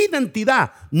dígase: tu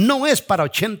identidad no es para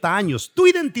 80 años, tu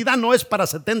identidad no es para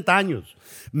 70 años.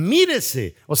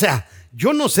 Mírese. O sea,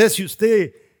 yo no sé si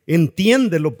usted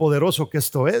entiende lo poderoso que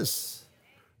esto es.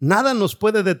 Nada nos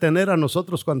puede detener a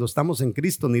nosotros cuando estamos en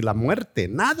Cristo, ni la muerte,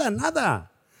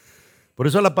 nada. Por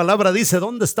eso la palabra dice: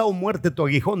 ¿dónde está, oh muerte, tu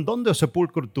aguijón? ¿Dónde, oh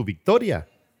sepulcro, tu victoria?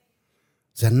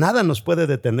 O sea, nada nos puede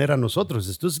detener a nosotros.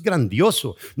 Esto es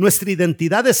grandioso. Nuestra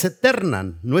identidad es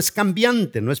eterna, no es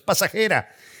cambiante, no es pasajera.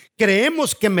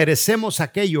 Creemos que merecemos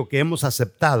aquello que hemos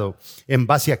aceptado en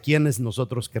base a quienes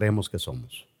nosotros creemos que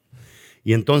somos.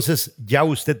 Y entonces ya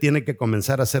usted tiene que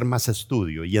comenzar a hacer más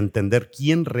estudio y entender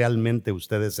quién realmente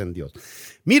usted es en Dios.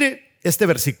 Mire este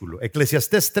versículo,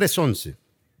 Eclesiastés 3:11.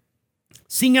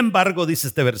 Sin embargo, dice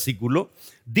este versículo,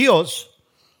 Dios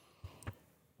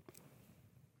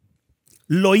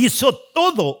lo hizo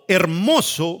todo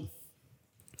hermoso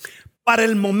para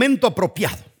el momento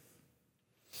apropiado.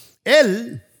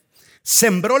 Él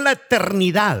sembró la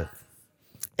eternidad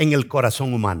en el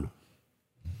corazón humano.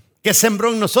 ¿Qué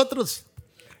sembró en nosotros?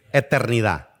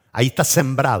 Eternidad. Ahí está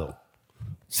sembrado.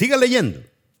 Siga leyendo.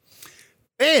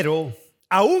 Pero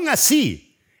aún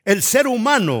así, el ser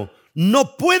humano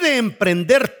no puede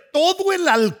emprender todo el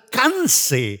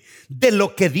alcance de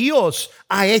lo que Dios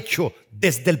ha hecho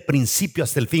desde el principio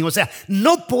hasta el fin. O sea,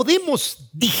 no podemos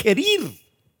digerir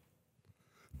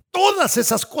todas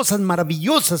esas cosas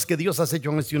maravillosas que Dios ha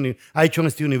hecho en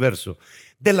este universo,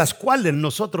 de las cuales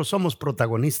nosotros somos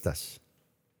protagonistas.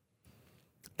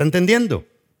 ¿Está entendiendo?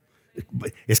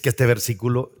 Es que este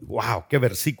versículo, wow, qué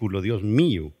versículo, Dios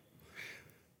mío.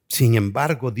 Sin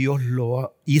embargo, Dios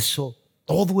lo hizo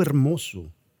todo hermoso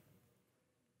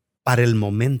para el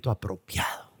momento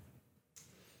apropiado.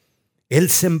 Él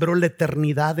sembró la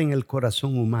eternidad en el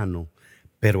corazón humano,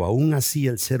 pero aún así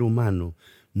el ser humano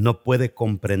no puede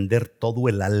comprender todo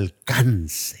el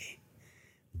alcance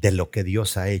de lo que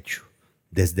Dios ha hecho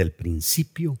desde el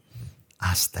principio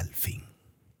hasta el fin.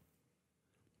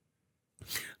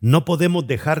 No podemos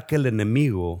dejar que el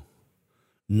enemigo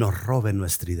nos robe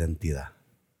nuestra identidad.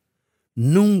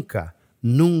 Nunca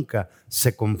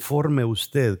se conforme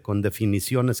usted con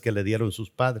definiciones que le dieron sus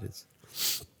padres.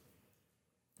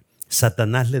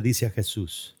 Satanás le dice a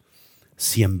Jesús: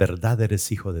 si en verdad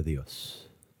eres hijo de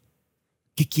Dios.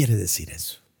 ¿Qué quiere decir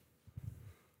eso?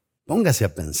 Póngase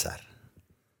a pensar.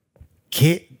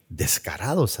 Qué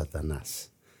descarado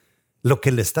Satanás. Lo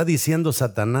que le está diciendo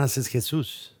Satanás es: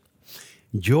 Jesús,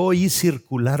 yo oí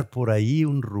circular por ahí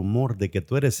un rumor de que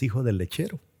tú eres hijo del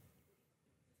lechero.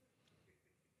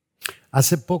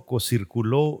 Hace poco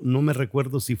circuló, no me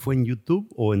recuerdo si fue en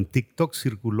YouTube o en TikTok,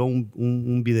 circuló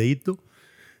un videíto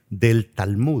del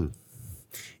Talmud.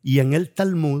 Y en el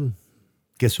Talmud,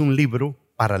 que es un libro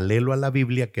paralelo a la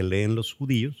Biblia que leen los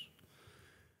judíos,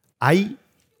 hay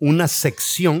una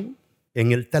sección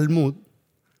en el Talmud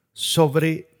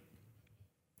sobre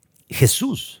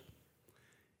Jesús.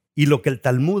 Y lo que el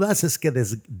Talmud hace es que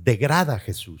degrada a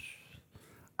Jesús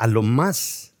a lo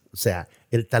más. O sea,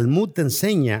 el Talmud te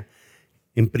enseña,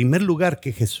 en primer lugar,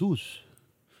 que Jesús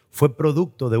fue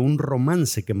producto de un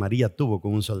romance que María tuvo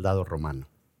con un soldado romano.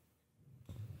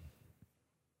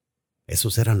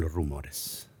 Esos eran los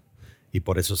rumores. Y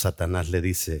por eso Satanás le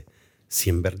dice: si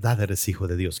en verdad eres hijo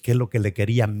de Dios. ¿Qué es lo que le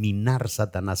quería minar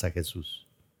Satanás a Jesús?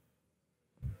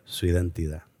 Su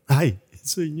identidad. ¡Ay,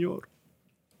 Señor!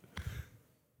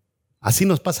 Así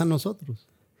nos pasa a nosotros.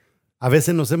 A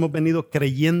veces nos hemos venido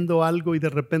creyendo algo y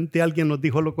de repente alguien nos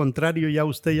dijo lo contrario y ya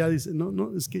usted ya dice: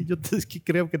 no, es que yo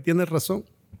creo que tiene razón.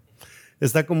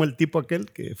 Está como el tipo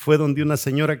aquel que fue donde una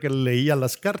señora que leía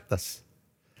las cartas.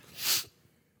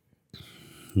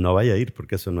 No vaya a ir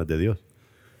porque eso no es de Dios.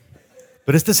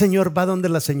 Pero este señor va donde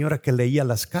la señora que leía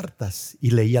las cartas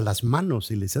y leía las manos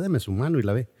y le dice: deme su mano, y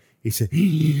la ve. Y dice: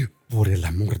 por el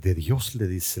amor de Dios, le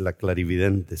dice la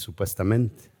clarividente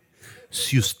supuestamente,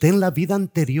 si usted en la vida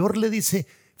anterior, le dice,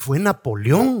 fue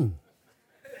Napoleón.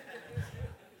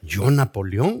 ¿Yo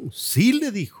Napoleón? Sí,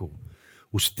 le dijo.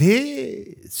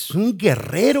 Usted es un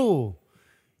guerrero.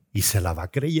 Y se la va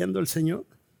creyendo el señor.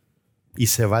 Y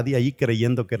se va de ahí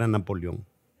creyendo que era Napoleón.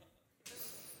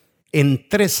 En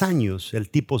 3 años el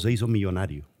tipo se hizo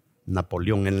millonario.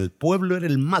 Napoleón en el pueblo era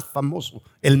el más famoso,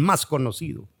 el más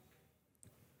conocido.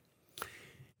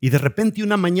 Y de repente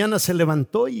una mañana se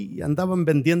levantó y andaban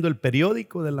vendiendo el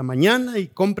periódico de la mañana y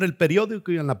compra el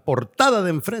periódico y en la portada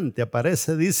de enfrente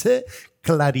aparece, dice: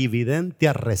 clarividente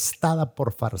arrestada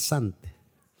por farsante.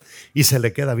 Y se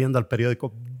le queda viendo al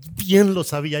periódico. Bien lo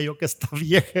sabía yo que esta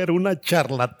vieja era una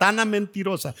charlatana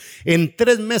mentirosa. En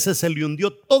 3 meses se le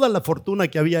hundió toda la fortuna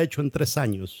que había hecho en 3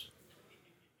 años.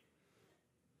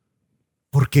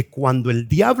 Porque cuando el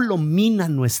diablo mina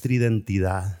nuestra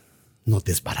identidad, nos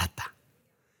desbarata.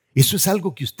 Eso es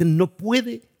algo que usted no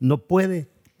puede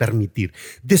permitir.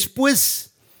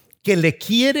 Después que le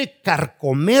quiere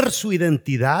carcomer su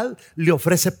identidad, le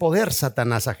ofrece poder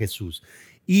Satanás a Jesús.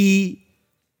 Y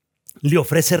le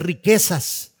ofrece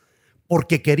riquezas,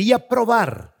 porque quería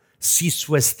probar si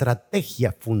su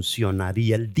estrategia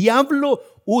funcionaría. El diablo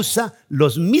usa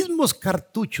los mismos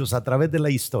cartuchos a través de la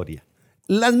historia.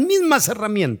 Las mismas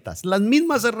herramientas.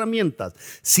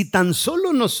 Si tan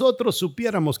solo nosotros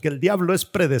supiéramos que el diablo es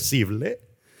predecible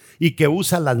y que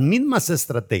usa las mismas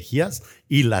estrategias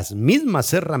y las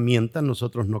mismas herramientas,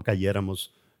 nosotros no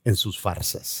cayéramos en sus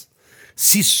farsas.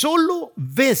 Si solo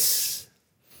ves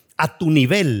a tu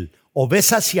nivel o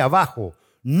ves hacia abajo,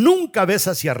 nunca ves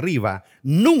hacia arriba,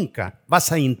 nunca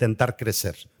vas a intentar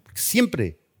crecer. Porque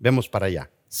siempre vemos para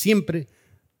allá, siempre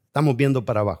estamos viendo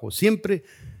para abajo, siempre.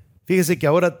 Fíjese que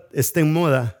ahora está en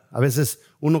moda, a veces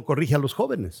uno corrige a los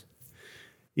jóvenes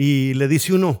y le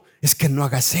dice uno: es que no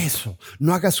hagas eso,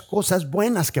 no hagas cosas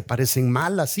buenas que parecen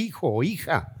malas, hijo o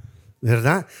hija,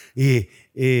 ¿verdad?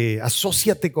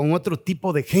 Asóciate con otro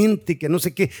tipo de gente que no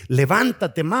sé qué,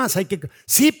 levántate más.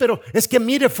 Sí, pero es que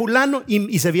mire fulano,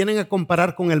 y se vienen a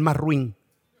comparar con el más ruin.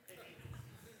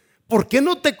 ¿Por qué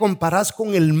no te comparas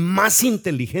con el más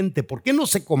inteligente? ¿Por qué no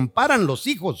se comparan los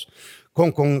hijos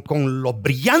con los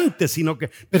brillantes?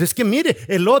 Pero es que mire,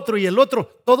 el otro y el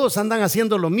otro, todos andan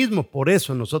haciendo lo mismo. Por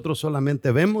eso nosotros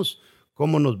solamente vemos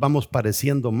cómo nos vamos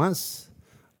pareciendo más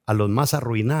a los más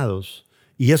arruinados,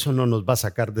 y eso no nos va a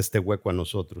sacar de este hueco a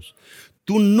nosotros.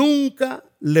 Tú nunca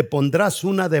le pondrás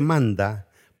una demanda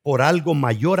por algo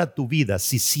mayor a tu vida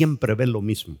si siempre ves lo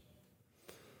mismo.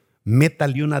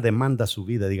 Métale una demanda a su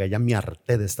vida, diga, ya me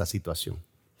harté de esta situación.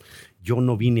 Yo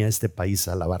no vine a este país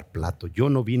a lavar platos, yo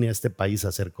no vine a este país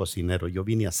a ser cocinero, yo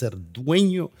vine a ser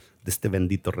dueño de este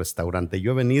bendito restaurante.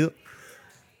 Yo he venido,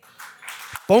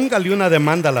 póngale una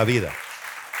demanda a la vida.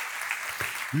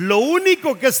 Lo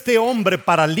único que este hombre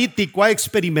paralítico ha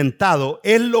experimentado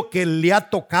es lo que le ha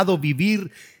tocado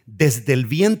vivir desde el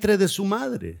vientre de su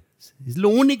madre. Es lo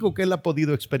único que él ha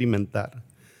podido experimentar.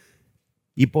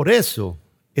 Y por eso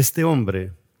este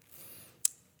hombre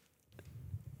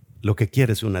lo que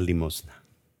quiere es una limosna.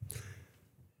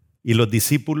 Y los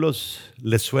discípulos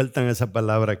le sueltan esa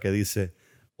palabra que dice,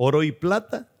 oro y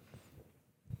plata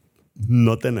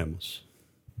no tenemos,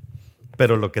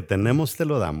 pero lo que tenemos te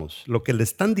lo damos. Lo que le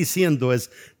están diciendo es,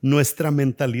 nuestra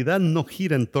mentalidad no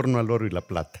gira en torno al oro y la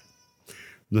plata.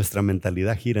 Nuestra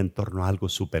mentalidad gira en torno a algo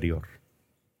superior.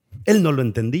 Él no lo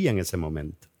entendía en ese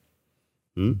momento.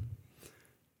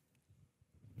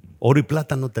 Oro y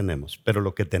plata no tenemos, pero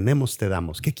lo que tenemos te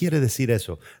damos. ¿Qué quiere decir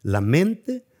eso? La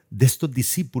mente de estos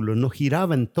discípulos no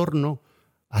giraba en torno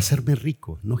a hacerme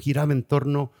rico, no giraba en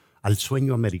torno al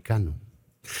sueño americano.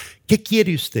 ¿Qué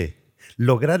quiere usted?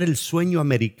 ¿Lograr el sueño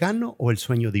americano o el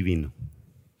sueño divino?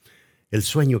 El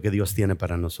sueño que Dios tiene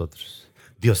para nosotros.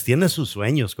 Dios tiene sus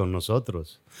sueños con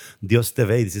nosotros. Dios te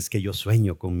ve y dices que yo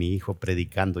sueño con mi hijo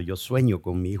predicando, yo sueño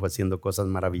con mi hijo haciendo cosas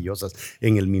maravillosas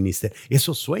en el ministerio.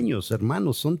 Esos sueños,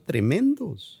 hermanos, son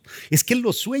tremendos. Es que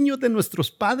los sueños de nuestros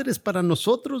padres para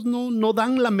nosotros no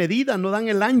dan la medida, no dan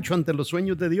el ancho ante los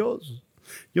sueños de Dios.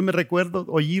 Yo me recuerdo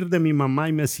oír de mi mamá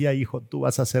y me decía, hijo, tú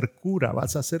vas a ser cura,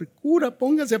 vas a ser cura.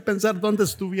 Póngase a pensar dónde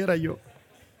estuviera yo.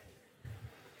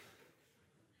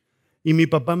 Y mi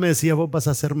papá me decía, vos vas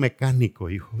a ser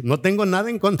mecánico, hijo. No tengo nada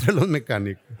en contra de los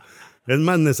mecánicos. Es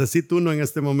más, necesito uno en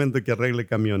este momento que arregle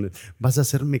camiones. Vas a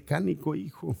ser mecánico,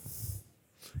 hijo.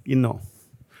 Y no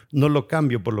lo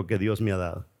cambio por lo que Dios me ha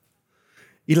dado.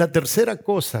 Y la tercera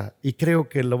cosa, y creo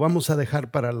que lo vamos a dejar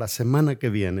para la semana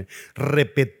que viene,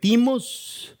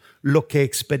 repetimos lo que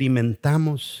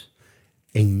experimentamos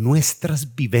en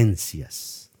nuestras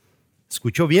vivencias.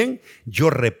 ¿Escuchó bien? Yo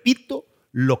repito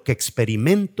lo que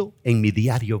experimento en mi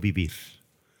diario vivir.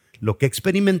 Lo que he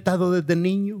experimentado desde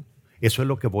niño, eso es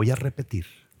lo que voy a repetir.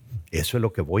 Eso es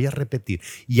lo que voy a repetir.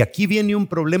 Y aquí viene un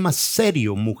problema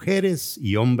serio, mujeres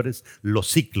y hombres, los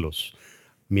ciclos.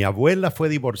 Mi abuela fue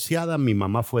divorciada, mi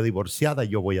mamá fue divorciada,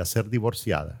 yo voy a ser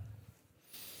divorciada.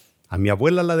 A mi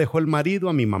abuela la dejó el marido,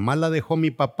 a mi mamá la dejó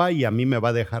mi papá y a mí me va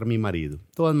a dejar mi marido. De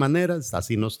todas maneras,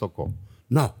 así nos tocó.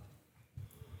 No.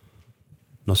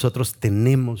 Nosotros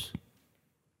tenemos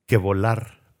que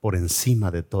volar por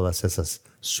encima de todas esas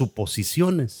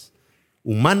suposiciones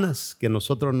humanas que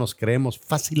nosotros nos creemos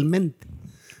fácilmente,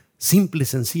 simple y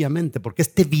sencillamente, porque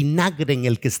este vinagre en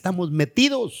el que estamos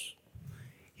metidos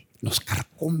nos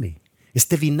carcome.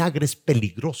 Este vinagre es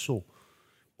peligroso.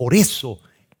 Por eso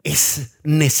es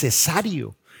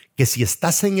necesario que si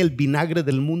estás en el vinagre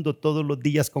del mundo todos los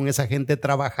días con esa gente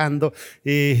trabajando,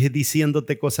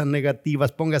 diciéndote cosas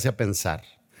negativas, póngase a pensar.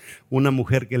 Una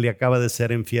mujer que le acaba de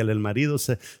ser infiel el marido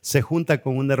se junta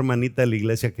con una hermanita de la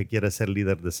iglesia que quiere ser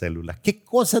líder de célula. ¿Qué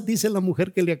cosas dice la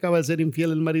mujer que le acaba de ser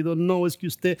infiel el marido? No, es que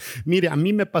usted, mire, a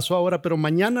mí me pasó ahora, pero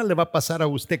mañana le va a pasar a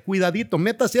usted. Cuidadito,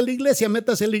 métase a la iglesia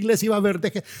y va a ver.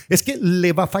 Es que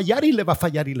le va a fallar y le va a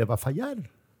fallar y le va a fallar.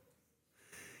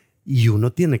 Y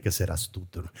uno tiene que ser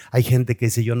astuto. Hay gente que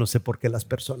dice, yo no sé por qué las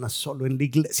personas solo en la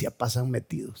iglesia pasan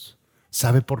metidos.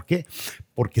 ¿Sabe por qué?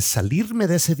 Porque salirme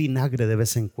de ese vinagre de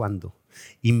vez en cuando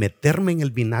y meterme en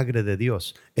el vinagre de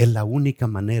Dios es la única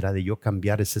manera de yo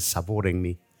cambiar ese sabor en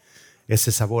mí,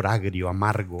 ese sabor agrio,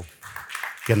 amargo,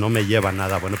 que no me lleva a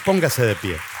nada bueno. Póngase de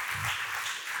pie.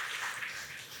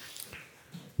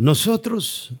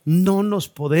 Nosotros no nos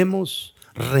podemos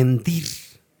rendir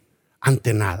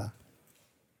ante nada.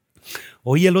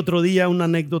 Oí el otro día una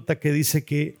anécdota que dice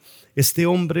que este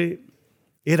hombre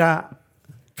era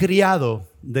criado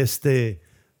de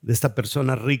esta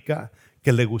persona rica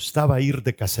que le gustaba ir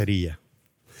de cacería.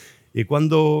 Y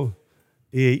cuando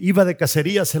iba de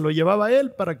cacería se lo llevaba a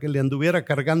él para que le anduviera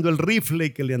cargando el rifle y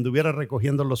que le anduviera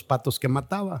recogiendo los patos que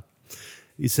mataba.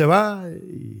 Y se va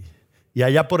y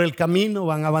allá por el camino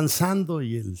van avanzando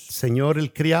y el señor,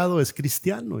 el criado, es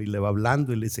cristiano y le va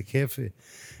hablando y le dice, jefe,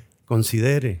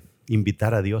 considere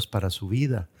invitar a Dios para su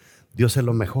vida. Dios es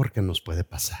lo mejor que nos puede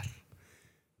pasar.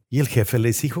 Y el jefe le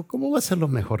dice, hijo, ¿cómo va a ser lo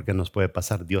mejor que nos puede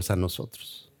pasar Dios a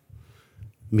nosotros?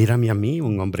 Mírame a mí,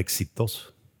 un hombre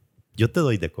exitoso. Yo te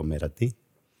doy de comer a ti.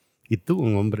 Y tú,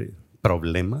 un hombre,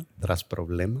 problema tras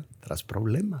problema tras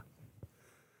problema.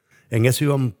 En eso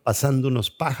iban pasando unos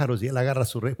pájaros y él agarra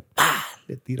su red, ¡pah!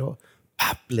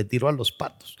 Le tiró a los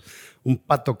patos. Un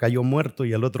pato cayó muerto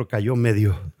y el otro cayó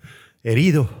medio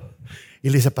herido. Y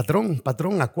le dice, patrón,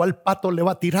 ¿a cuál pato le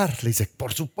va a tirar? Le dice,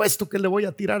 por supuesto que le voy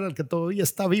a tirar al que todavía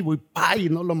está vivo. Y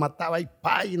no lo mataba,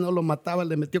 y no lo mataba.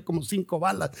 Le metió como 5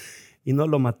 balas y no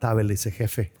lo mataba. Le dice,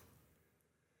 jefe,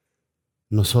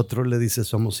 nosotros, le dice,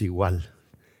 somos igual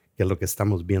que lo que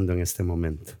estamos viendo en este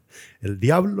momento. El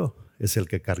diablo es el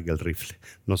que carga el rifle.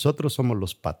 Nosotros somos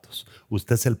los patos.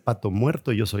 Usted es el pato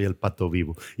muerto y yo soy el pato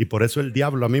vivo. Y por eso el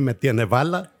diablo a mí me tiene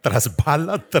bala tras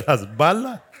bala tras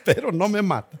bala, pero no me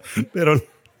mata. Pero,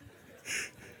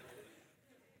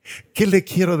 ¿qué le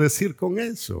quiero decir con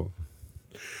eso?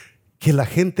 Que la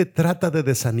gente trata de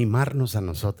desanimarnos a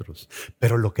nosotros,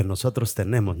 pero lo que nosotros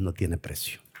tenemos no tiene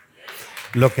precio.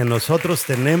 Lo que nosotros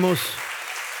tenemos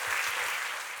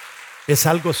es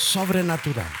algo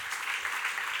sobrenatural.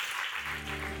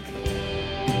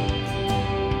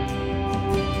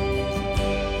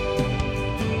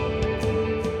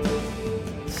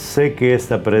 Sé que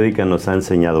esta prédica nos ha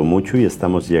enseñado mucho y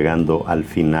estamos llegando al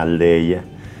final de ella,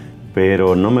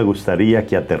 pero no me gustaría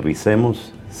que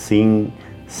aterricemos sin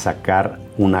sacar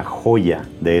una joya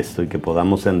de esto y que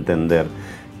podamos entender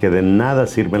que de nada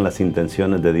sirven las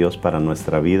intenciones de Dios para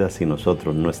nuestra vida si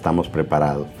nosotros no estamos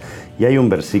preparados. Y hay un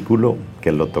versículo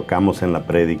que lo tocamos en la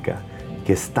prédica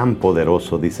que es tan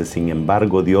poderoso, dice, sin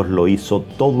embargo Dios lo hizo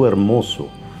todo hermoso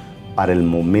para el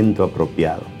momento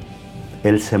apropiado.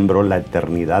 Él sembró la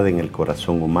eternidad en el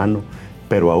corazón humano,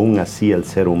 pero aún así el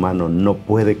ser humano no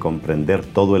puede comprender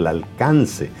todo el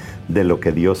alcance de lo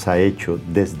que Dios ha hecho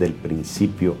desde el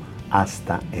principio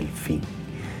hasta el fin.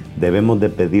 Debemos de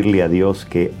pedirle a Dios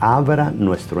que abra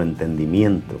nuestro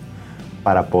entendimiento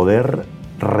para poder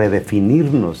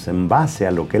redefinirnos en base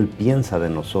a lo que Él piensa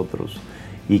de nosotros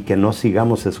y que no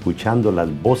sigamos escuchando las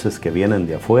voces que vienen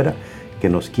de afuera que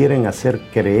nos quieren hacer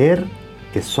creer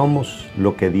que somos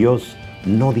lo que Dios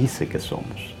no dice que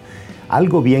somos.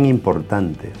 Algo bien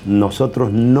importante,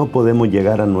 nosotros no podemos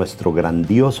llegar a nuestro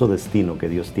grandioso destino que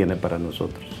Dios tiene para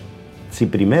nosotros si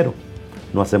primero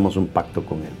no hacemos un pacto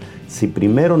con Él, si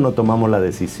primero no tomamos la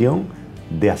decisión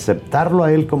de aceptarlo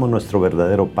a Él como nuestro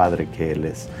verdadero Padre que Él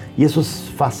es. Y eso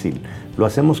es fácil, lo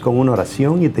hacemos con una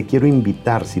oración y te quiero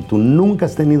invitar, si tú nunca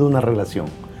has tenido una relación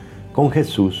con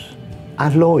Jesús,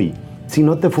 hazlo hoy. Si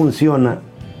no te funciona,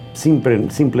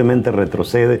 simplemente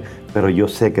retrocede, pero yo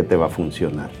sé que te va a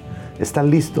funcionar. ¿Estás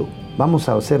listo? Vamos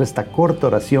a hacer esta corta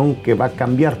oración que va a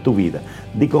cambiar tu vida.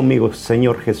 Di conmigo,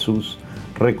 Señor Jesús,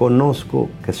 reconozco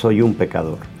que soy un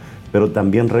pecador, pero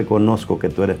también reconozco que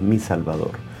tú eres mi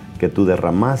Salvador, que tú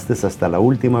derramaste hasta la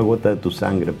última gota de tu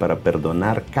sangre para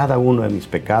perdonar cada uno de mis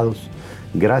pecados.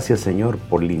 Gracias, Señor,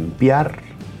 por limpiar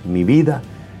mi vida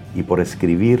y por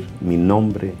escribir mi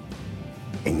nombre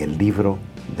en el libro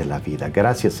de la vida.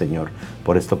 Gracias, Señor,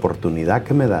 por esta oportunidad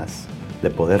que me das de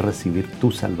poder recibir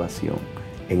tu salvación.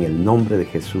 En el nombre de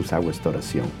Jesús hago esta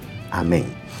oración. Amén.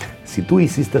 Si tú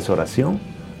hiciste esa oración,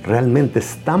 realmente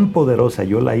es tan poderosa.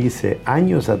 Yo la hice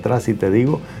años atrás y te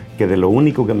digo que de lo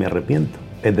único que me arrepiento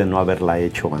es de no haberla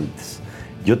hecho antes.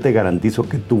 Yo te garantizo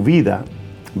que tu vida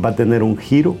va a tener un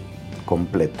giro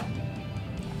completo.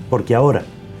 Porque ahora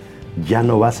ya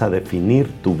no vas a definir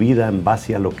tu vida en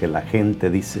base a lo que la gente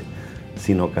dice,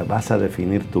 sino que vas a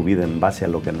definir tu vida en base a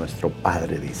lo que nuestro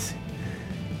Padre dice.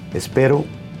 Espero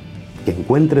que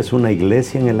encuentres una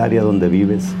iglesia en el área donde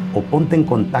vives o ponte en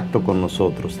contacto con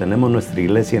nosotros. Tenemos nuestra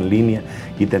iglesia en línea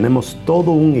y tenemos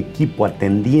todo un equipo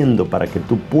atendiendo para que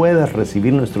tú puedas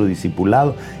recibir nuestro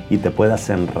discipulado y te puedas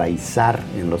enraizar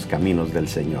en los caminos del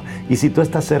Señor. Y si tú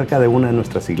estás cerca de una de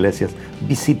nuestras iglesias,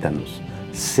 visítanos.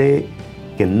 Sé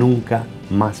que nunca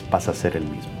más vas a ser el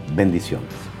mismo. Bendiciones.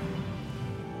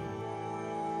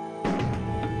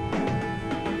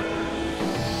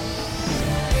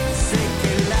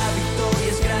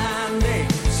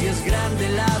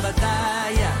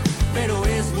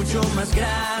 Más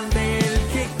grande el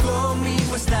que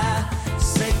conmigo está.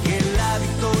 Sé que la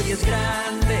victoria es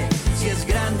grande, si es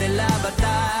grande la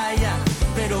batalla,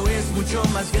 pero es mucho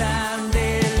más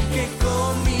grande el que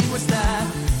conmigo está.